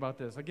was thinking about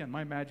this. Again,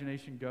 my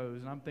imagination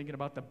goes, and I'm thinking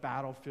about the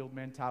battlefield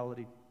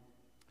mentality.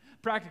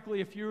 Practically,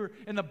 if you're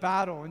in the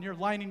battle and you're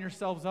lining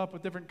yourselves up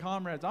with different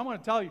comrades, I'm going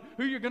to tell you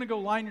who you're going to go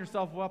line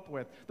yourself up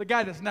with. The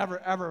guy that's never,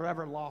 ever,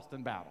 ever lost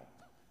in battle.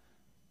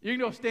 You can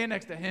go stand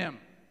next to him.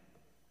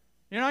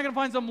 You're not going to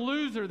find some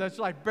loser that's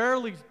like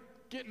barely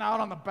getting out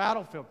on the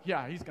battlefield.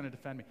 Yeah, he's going to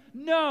defend me.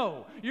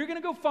 No, you're going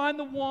to go find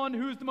the one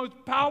who's the most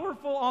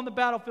powerful on the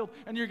battlefield,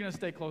 and you're going to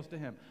stay close to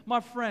him.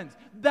 My friends,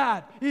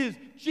 that is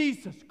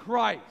Jesus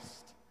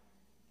Christ.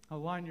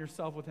 Align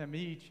yourself with him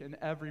each and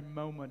every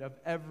moment of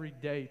every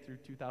day through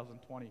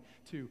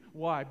 2022.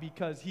 Why?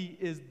 Because he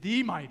is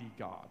the mighty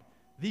God,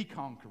 the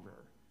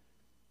conqueror.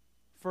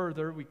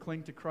 Further, we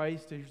cling to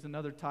Christ. Here's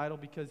another title,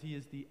 because he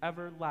is the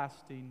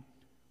everlasting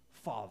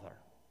Father.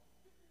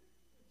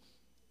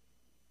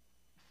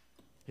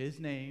 His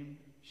name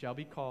shall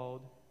be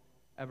called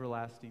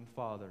Everlasting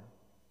Father.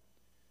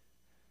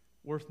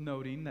 Worth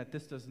noting that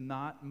this does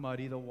not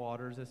muddy the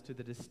waters as to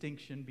the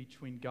distinction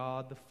between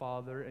God the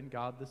Father and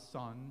God the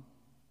Son.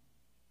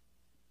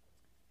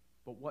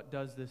 But what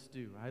does this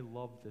do? I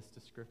love this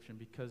description,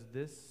 because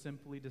this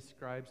simply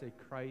describes a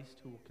Christ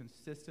who will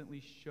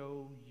consistently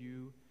show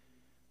you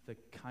the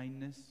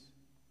kindness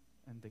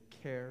and the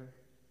care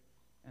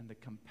and the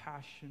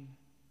compassion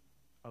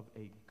of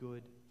a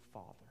good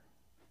Father.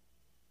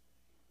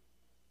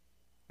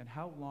 And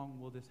how long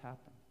will this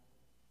happen?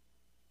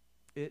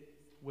 It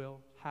will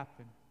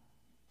happen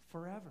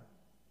forever.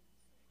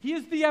 He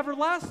is the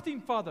everlasting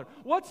Father.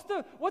 What's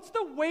the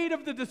weight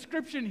of the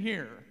description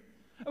here?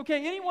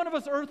 Okay, any one of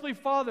us earthly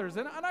fathers,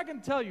 and I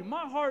can tell you,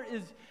 my heart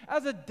is,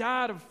 as a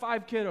dad of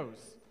 5 kiddos,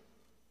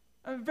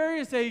 at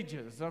various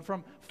ages,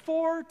 from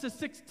 4 to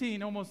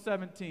 16, almost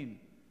 17.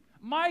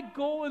 My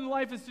goal in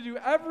life is to do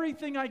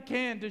everything I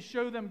can to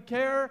show them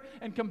care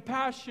and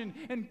compassion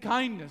and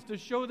kindness, to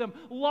show them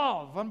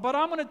love. But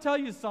I'm going to tell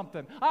you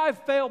something. I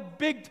fail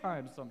big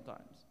time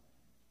sometimes.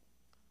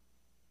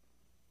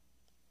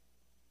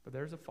 But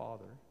there's a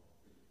Father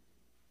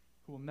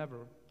who will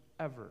never,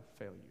 ever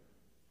fail you.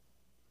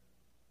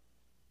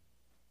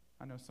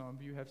 I know some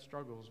of you have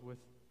struggles with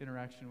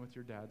interaction with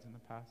your dads in the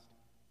past.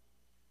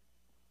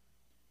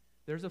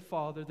 There's a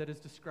Father that is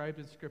described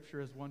in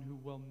Scripture as one who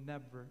will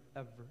never,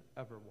 ever,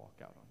 ever walk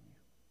out on you.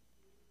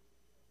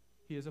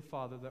 He is a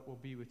Father that will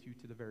be with you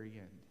to the very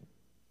end.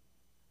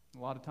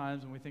 A lot of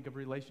times when we think of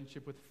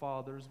relationship with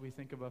fathers, we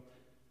think of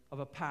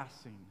a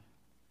passing.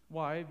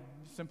 Why?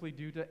 Simply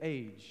due to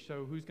age.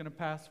 So who's going to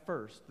pass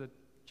first?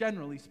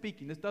 Generally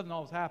speaking, this doesn't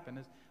always happen.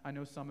 As I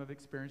know some have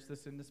experienced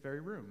this in this very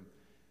room,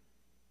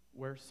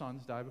 where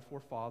sons die before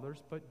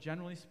fathers. But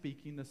generally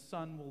speaking, the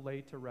son will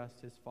lay to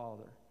rest his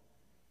father.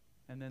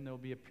 And then there'll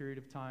be a period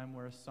of time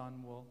where a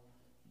son will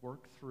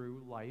work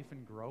through life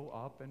and grow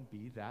up and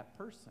be that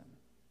person.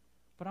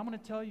 But I'm going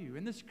to tell you,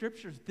 in the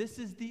Scriptures, this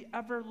is the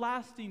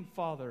everlasting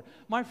Father.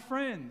 My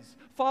friends,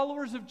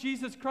 followers of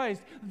Jesus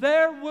Christ,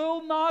 there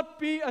will not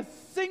be a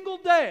single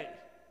day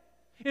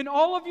in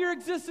all of your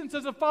existence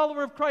as a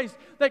follower of Christ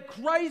that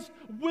Christ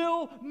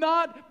will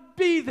not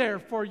be there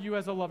for you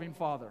as a loving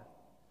Father.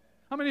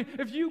 I mean,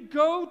 if you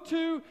go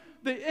to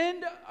the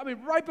end,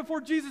 right before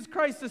Jesus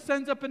Christ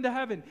ascends up into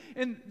heaven,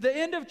 in the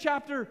end of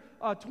chapter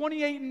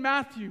 28 in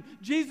Matthew,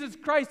 Jesus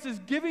Christ is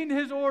giving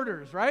his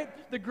orders, right?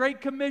 The Great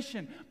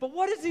Commission. But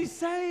what does he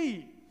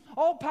say?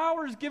 All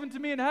power is given to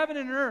me in heaven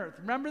and earth.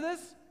 Remember this?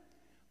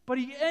 But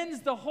he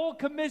ends the whole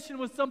commission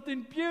with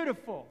something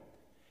beautiful.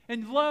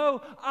 And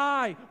lo,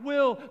 I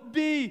will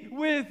be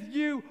with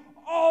you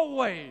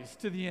always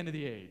to the end of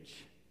the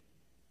age.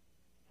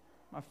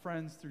 My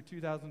friends, through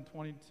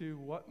 2022,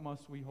 what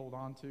must we hold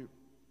on to?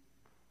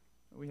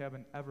 We have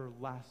an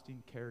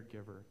everlasting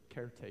caregiver,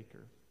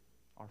 caretaker,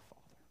 our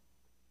Father,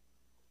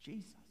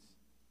 Jesus.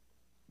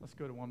 Let's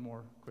go to one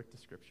more quick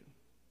description.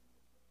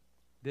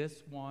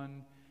 This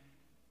one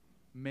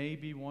may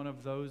be one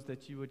of those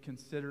that you would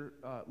consider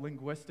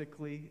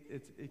linguistically,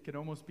 it could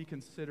almost be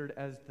considered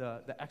as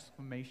the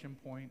exclamation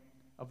point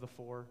of the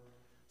 4.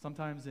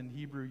 Sometimes in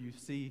Hebrew you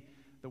see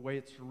the way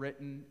it's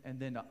written, and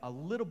then a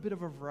little bit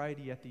of a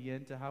variety at the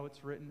end to how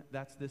it's written.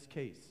 That's this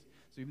case.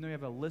 So even though you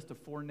have a list of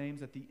 4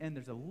 names at the end,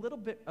 there's a little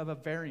bit of a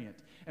variant.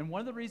 And one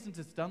of the reasons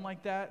it's done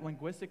like that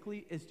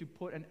linguistically is to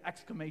put an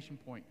exclamation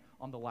point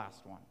on the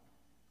last one.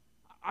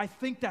 I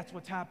think that's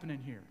what's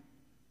happening here.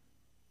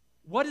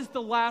 What is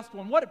the last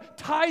one? What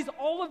ties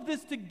all of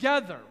this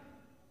together?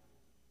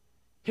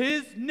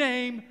 His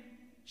name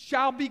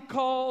shall be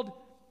called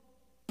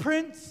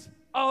Prince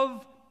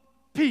of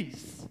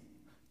Peace.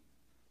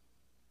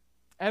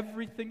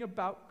 Everything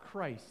about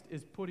Christ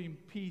is putting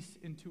peace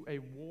into a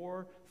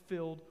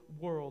war-filled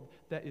world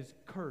that is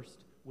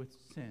cursed with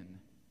sin.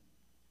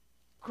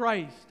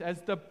 Christ as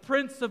the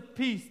Prince of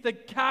Peace, the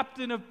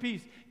Captain of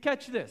Peace.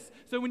 Catch this.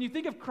 So when you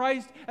think of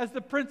Christ as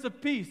the Prince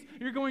of Peace,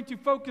 you're going to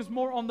focus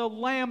more on the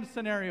Lamb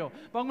scenario.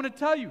 But I'm going to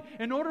tell you,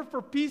 in order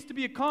for peace to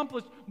be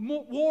accomplished,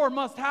 war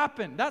must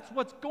happen. That's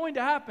what's going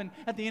to happen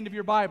at the end of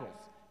your Bibles.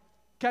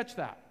 Catch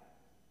that.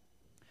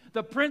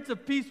 The Prince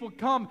of Peace will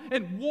come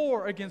and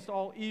war against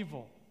all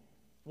evil.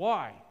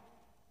 Why?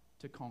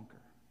 To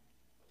conquer.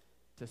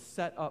 To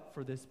set up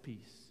for this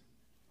peace.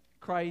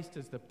 Christ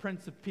as the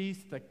Prince of Peace,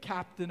 the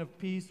Captain of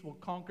Peace, will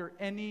conquer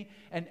any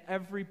and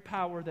every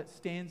power that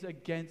stands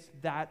against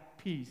that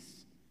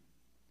peace.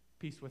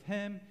 Peace with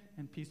him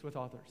and peace with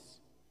others.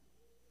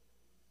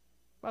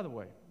 By the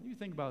way, you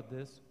think about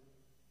this.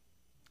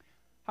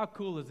 How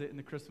cool is it in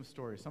the Christmas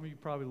story? Some of you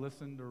probably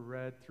listened or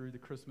read through the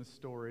Christmas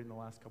story in the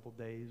last couple of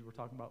days. We're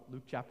talking about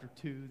Luke chapter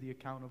 2, the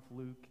account of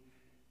Luke.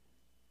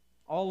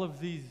 All of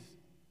these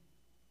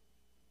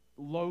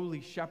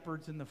lowly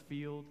shepherds in the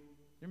field.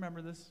 You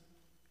remember this?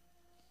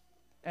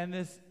 And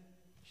this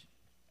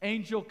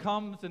angel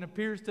comes and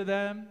appears to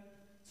them,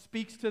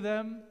 speaks to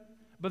them.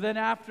 But then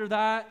after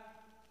that,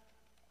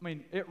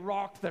 it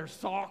rocked their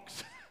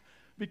socks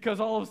because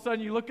all of a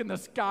sudden you look in the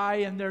sky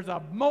and there's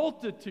a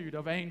multitude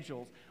of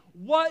angels.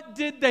 What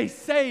did they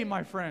say,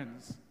 my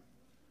friends?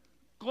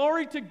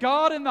 Glory to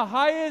God in the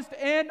highest,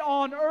 and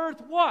on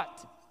earth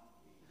what?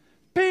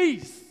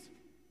 Peace.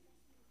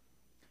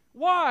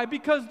 Why?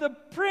 Because the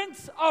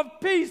Prince of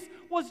Peace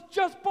was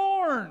just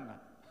born.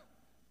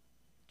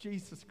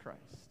 Jesus Christ.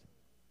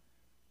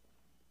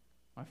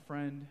 My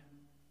friend,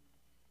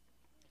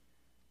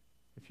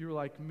 if you're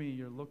like me,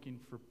 you're looking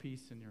for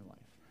peace in your life.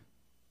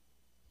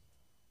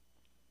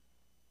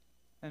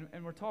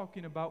 And we're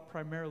talking about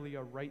primarily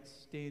a right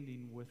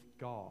standing with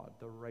God,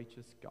 the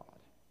righteous God.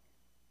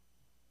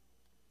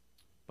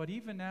 But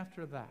even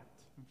after that,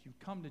 if you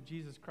come to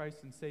Jesus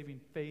Christ in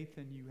saving faith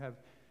and you have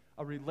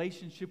a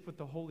relationship with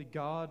the Holy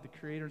God, the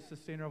creator and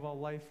sustainer of all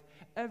life,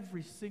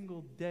 every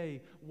single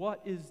day, what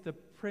is the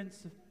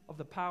prince of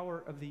the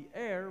power of the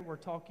air? We're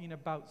talking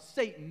about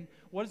Satan.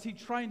 What is he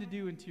trying to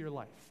do into your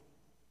life?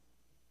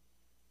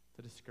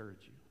 To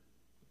discourage you.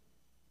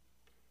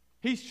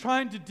 He's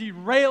trying to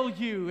derail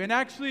you. And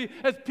actually,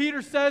 as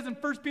Peter says in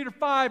 1 Peter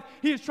 5,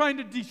 he is trying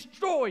to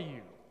destroy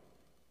you.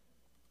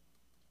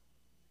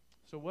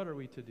 So what are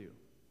we to do?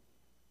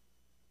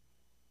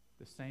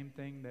 The same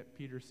thing that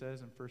Peter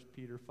says in 1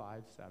 Peter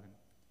 5:7.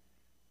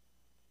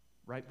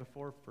 Right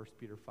before 1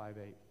 Peter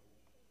 5:8.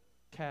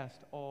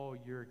 Cast all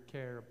your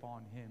care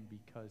upon him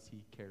because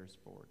he cares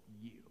for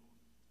you.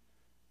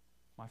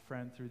 My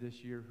friend, through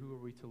this year, who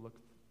are we to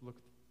look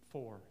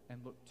for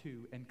and look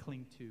to and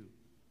cling to?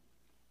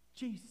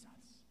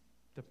 Jesus,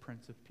 the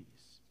Prince of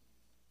Peace.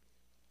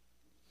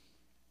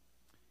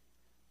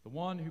 The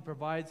one who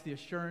provides the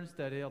assurance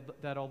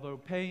that although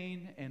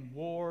pain and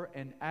war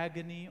and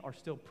agony are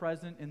still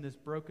present in this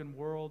broken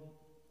world,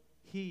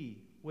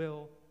 he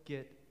will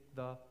get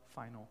the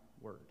final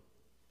word.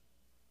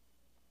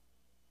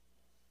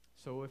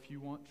 So if you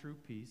want true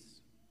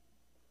peace,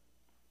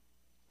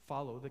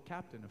 follow the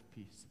captain of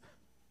peace.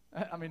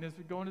 As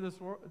we go into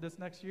this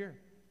next year,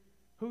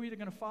 who are you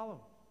going to follow?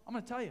 I'm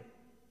going to tell you.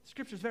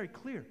 Scripture is very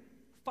clear.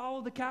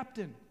 Follow the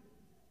captain,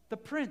 the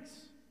Prince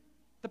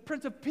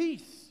of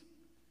Peace,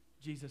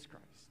 Jesus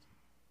Christ.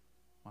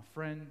 My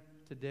friend,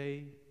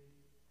 today,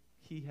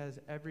 he has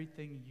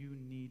everything you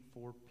need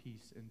for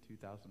peace in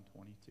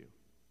 2022.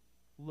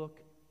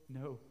 Look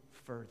no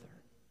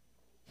further.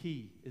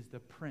 He is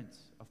the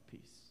Prince of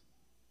Peace.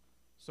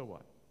 So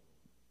what?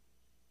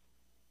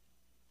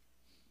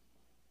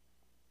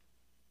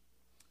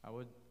 I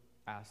would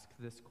ask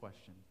this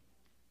question.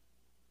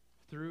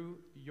 Through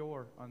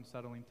your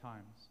unsettling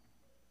times,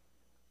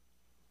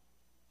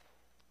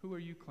 who are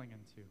you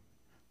clinging to?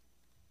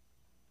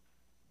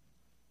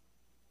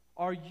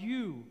 Are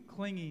you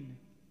clinging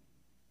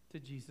to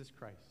Jesus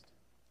Christ,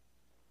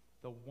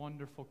 the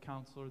wonderful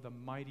counselor, the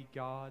mighty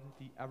God,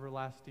 the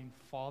everlasting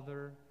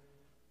Father,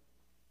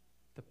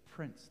 the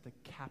Prince, the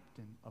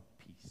captain of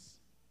peace?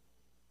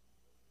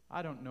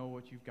 I don't know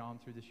what you've gone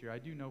through this year. I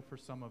do know for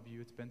some of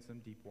you it's been some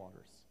deep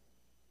waters.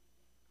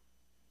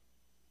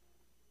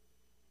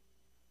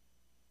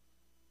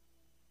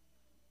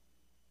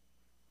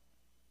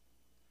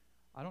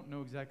 I don't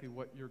know exactly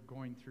what you're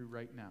going through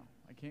right now.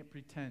 I can't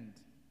pretend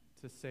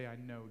to say I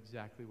know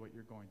exactly what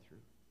you're going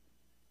through.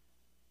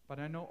 But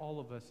I know all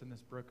of us in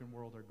this broken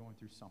world are going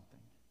through something.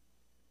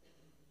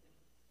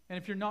 And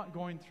if you're not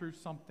going through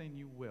something,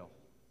 you will.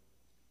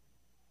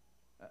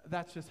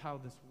 That's just how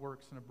this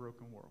works in a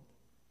broken world.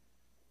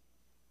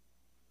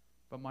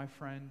 But my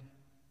friend,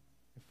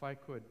 if I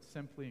could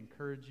simply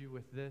encourage you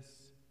with this,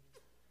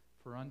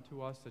 for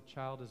unto us a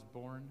child is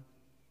born,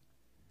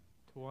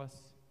 to us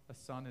a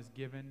son is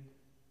given,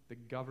 the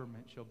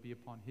government shall be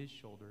upon his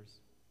shoulders,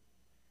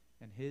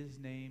 and his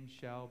name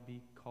shall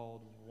be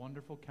called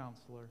Wonderful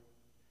Counselor,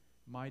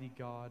 Mighty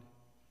God,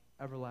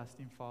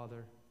 Everlasting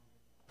Father,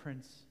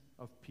 Prince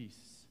of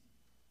Peace.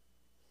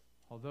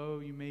 Although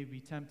you may be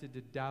tempted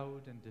to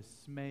doubt and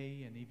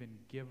dismay and even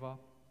give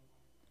up,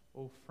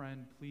 oh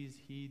friend, please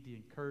heed the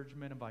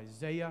encouragement of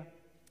Isaiah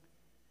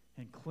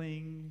and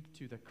cling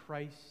to the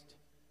Christ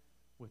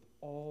with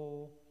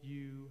all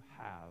you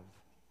have.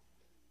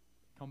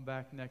 Come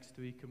back next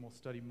week and we'll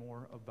study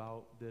more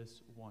about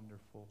this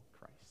wonderful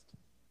Christ.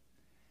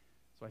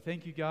 So I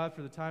thank you, God,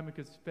 for the time we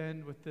could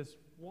spend with this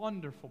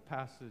wonderful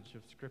passage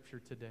of Scripture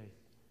today.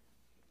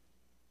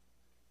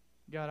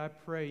 God, I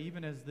pray,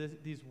 even as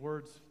these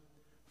words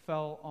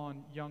fell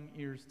on young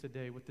ears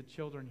today, with the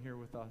children here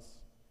with us,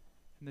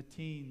 and the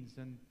teens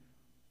and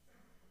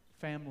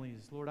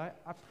families, Lord, I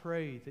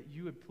pray that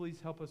you would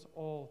please help us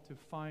all to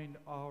find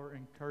our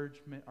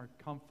encouragement, our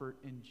comfort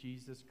in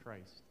Jesus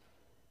Christ.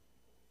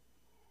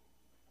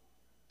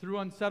 through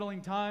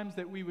unsettling times,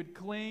 that we would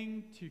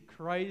cling to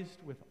Christ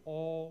with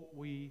all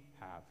we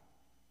have.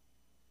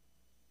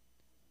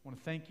 I want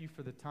to thank you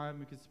for the time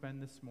we could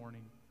spend this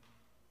morning.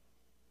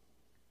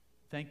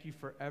 Thank you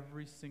for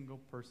every single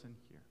person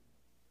here.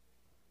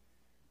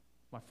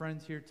 My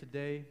friends here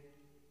today,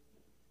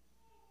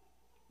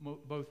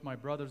 both my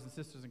brothers and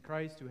sisters in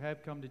Christ who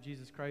have come to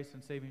Jesus Christ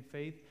in saving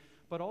faith,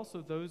 but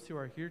also those who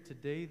are here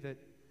today, that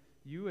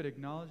you would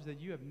acknowledge that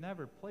you have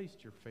never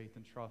placed your faith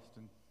and trust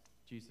in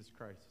Jesus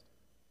Christ.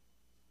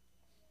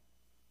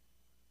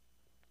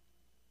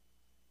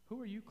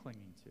 Who are you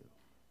clinging to?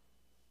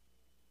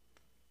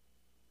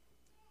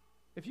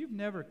 If you've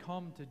never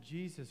come to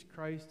Jesus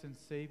Christ in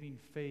saving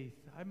faith,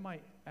 I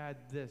might add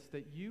this,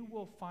 that you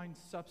will find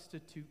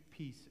substitute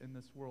peace in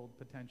this world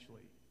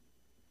potentially.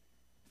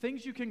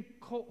 Things you can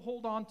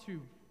hold on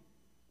to,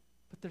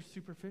 but they're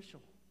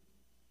superficial.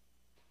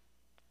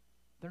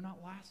 They're not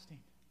lasting.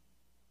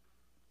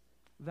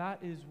 That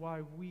is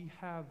why we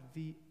have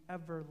the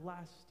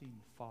everlasting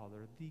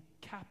Father, the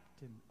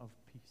captain of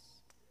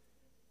peace.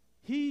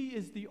 He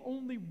is the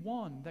only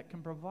one that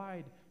can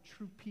provide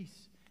true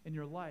peace in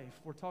your life.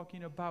 We're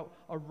talking about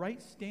a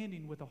right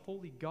standing with a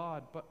holy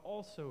God, but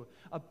also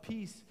a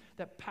peace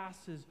that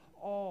passes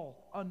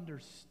all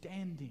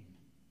understanding.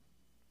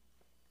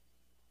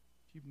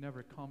 If you've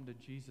never come to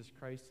Jesus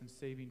Christ in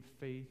saving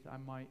faith, I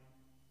might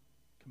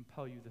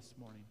compel you this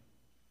morning.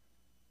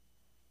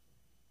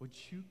 Would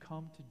you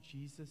come to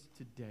Jesus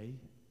today?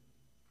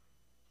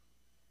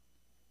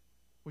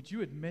 Would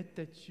you admit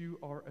that you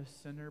are a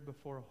sinner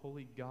before a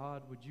holy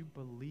God? Would you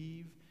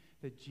believe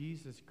that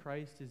Jesus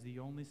Christ is the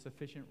only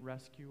sufficient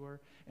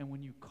rescuer, and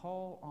when you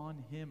call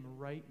on him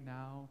right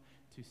now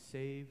to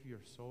save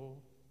your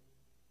soul?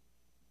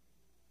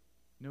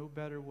 No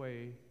better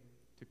way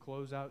to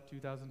close out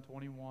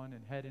 2021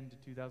 and head into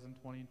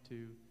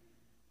 2022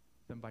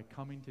 than by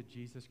coming to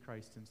Jesus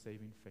Christ in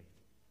saving faith.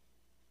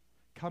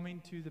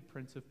 Coming to the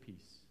Prince of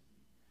Peace.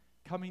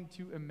 Coming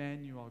to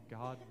Emmanuel,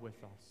 God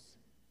with us.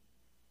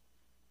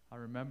 I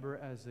remember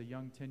as a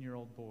young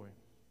 10-year-old boy,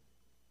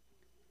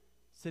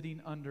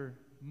 sitting under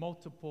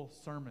multiple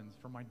sermons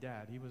from my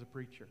dad. He was a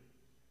preacher.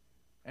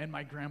 And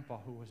my grandpa,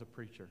 who was a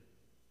preacher.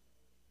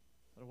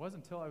 But it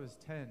wasn't until I was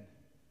 10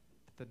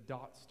 that the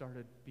dots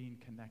started being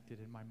connected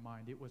in my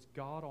mind. It was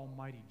God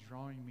Almighty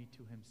drawing me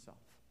to himself.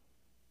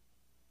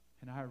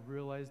 And I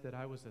realized that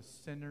I was a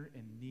sinner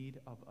in need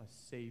of a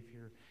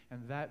Savior.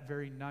 And that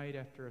very night,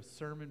 after a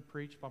sermon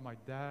preached by my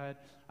dad,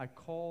 I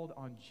called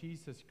on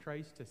Jesus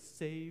Christ to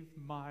save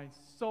my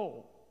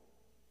soul.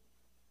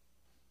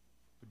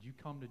 Would you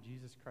come to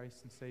Jesus Christ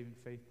in saving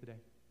faith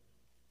today?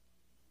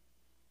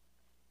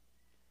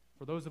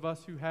 For those of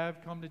us who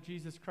have come to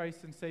Jesus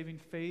Christ in saving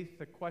faith,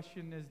 the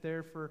question is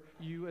there for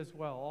you as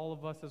well, all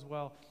of us as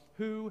well.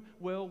 Who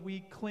will we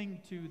cling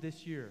to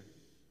this year?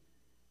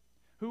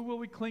 Who will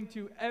we cling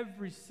to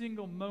every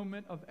single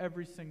moment of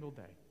every single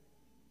day?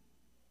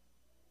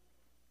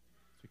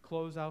 As we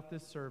close out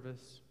this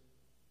service,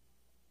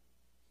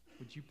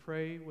 would you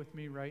pray with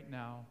me right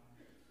now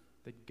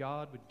that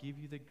God would give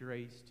you the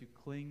grace to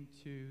cling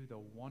to the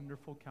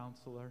wonderful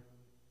Counselor,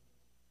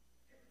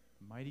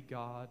 the mighty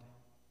God,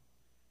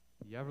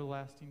 the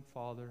everlasting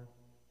Father,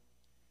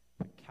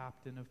 the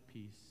Captain of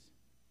Peace,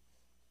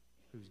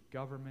 whose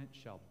government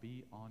shall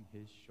be on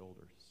his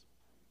shoulders.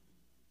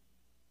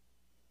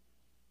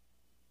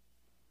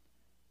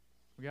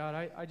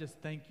 God, I just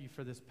thank you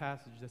for this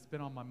passage that's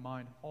been on my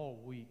mind all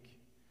week.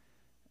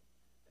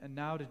 And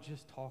now to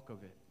just talk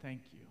of it,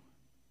 thank you.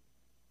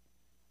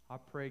 I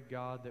pray,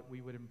 God, that we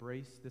would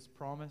embrace this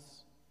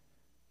promise,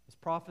 this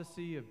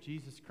prophecy of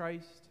Jesus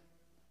Christ.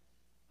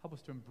 Help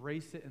us to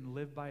embrace it and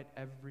live by it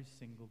every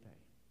single day.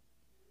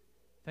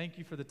 Thank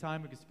you for the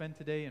time we could spend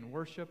today in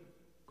worship,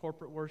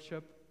 corporate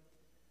worship.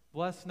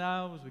 Bless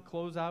now as we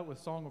close out with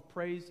song of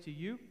praise to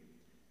you.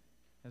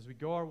 As we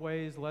go our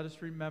ways, let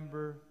us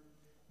remember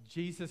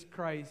Jesus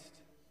Christ,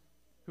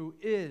 who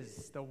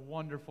is the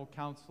wonderful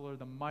Counselor,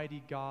 the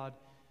mighty God,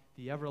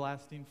 the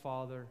everlasting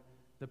Father,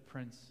 the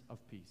Prince of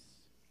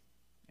Peace.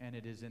 And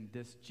it is in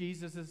this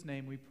Jesus'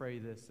 name we pray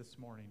this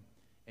morning.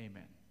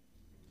 Amen.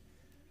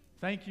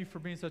 Thank you for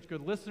being such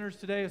good listeners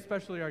today,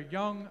 especially our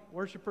young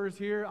worshipers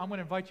here. I'm going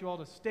to invite you all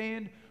to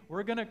stand.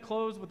 We're going to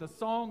close with a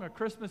song, a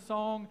Christmas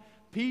song.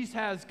 Peace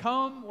has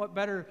come. What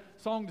better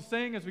song to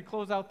sing as we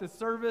close out this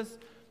service?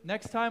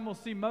 Next time we'll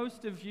see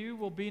most of you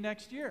will be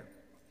next year.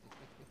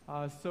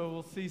 So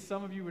we'll see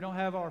some of you. We don't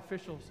have our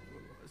official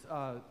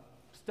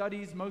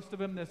studies, most of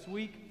them this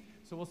week.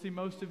 So we'll see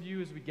most of you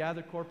as we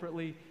gather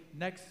corporately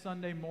next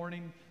Sunday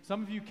morning.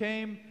 Some of you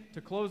came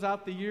to close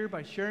out the year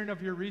by sharing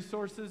of your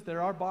resources.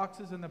 There are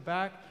boxes in the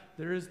back.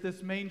 There is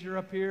this manger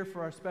up here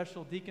for our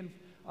special deacon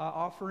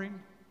offering.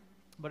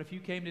 But if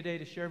you came today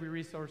to share your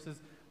resources,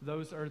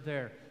 those are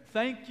there.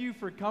 Thank you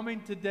for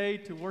coming today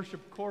to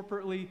worship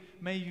corporately.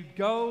 May you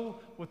go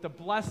with the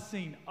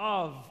blessing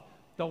of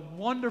the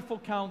wonderful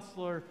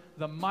Counselor,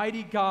 the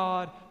mighty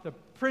God, the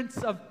Prince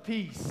of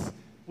Peace.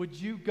 Would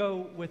you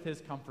go with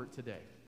his comfort today?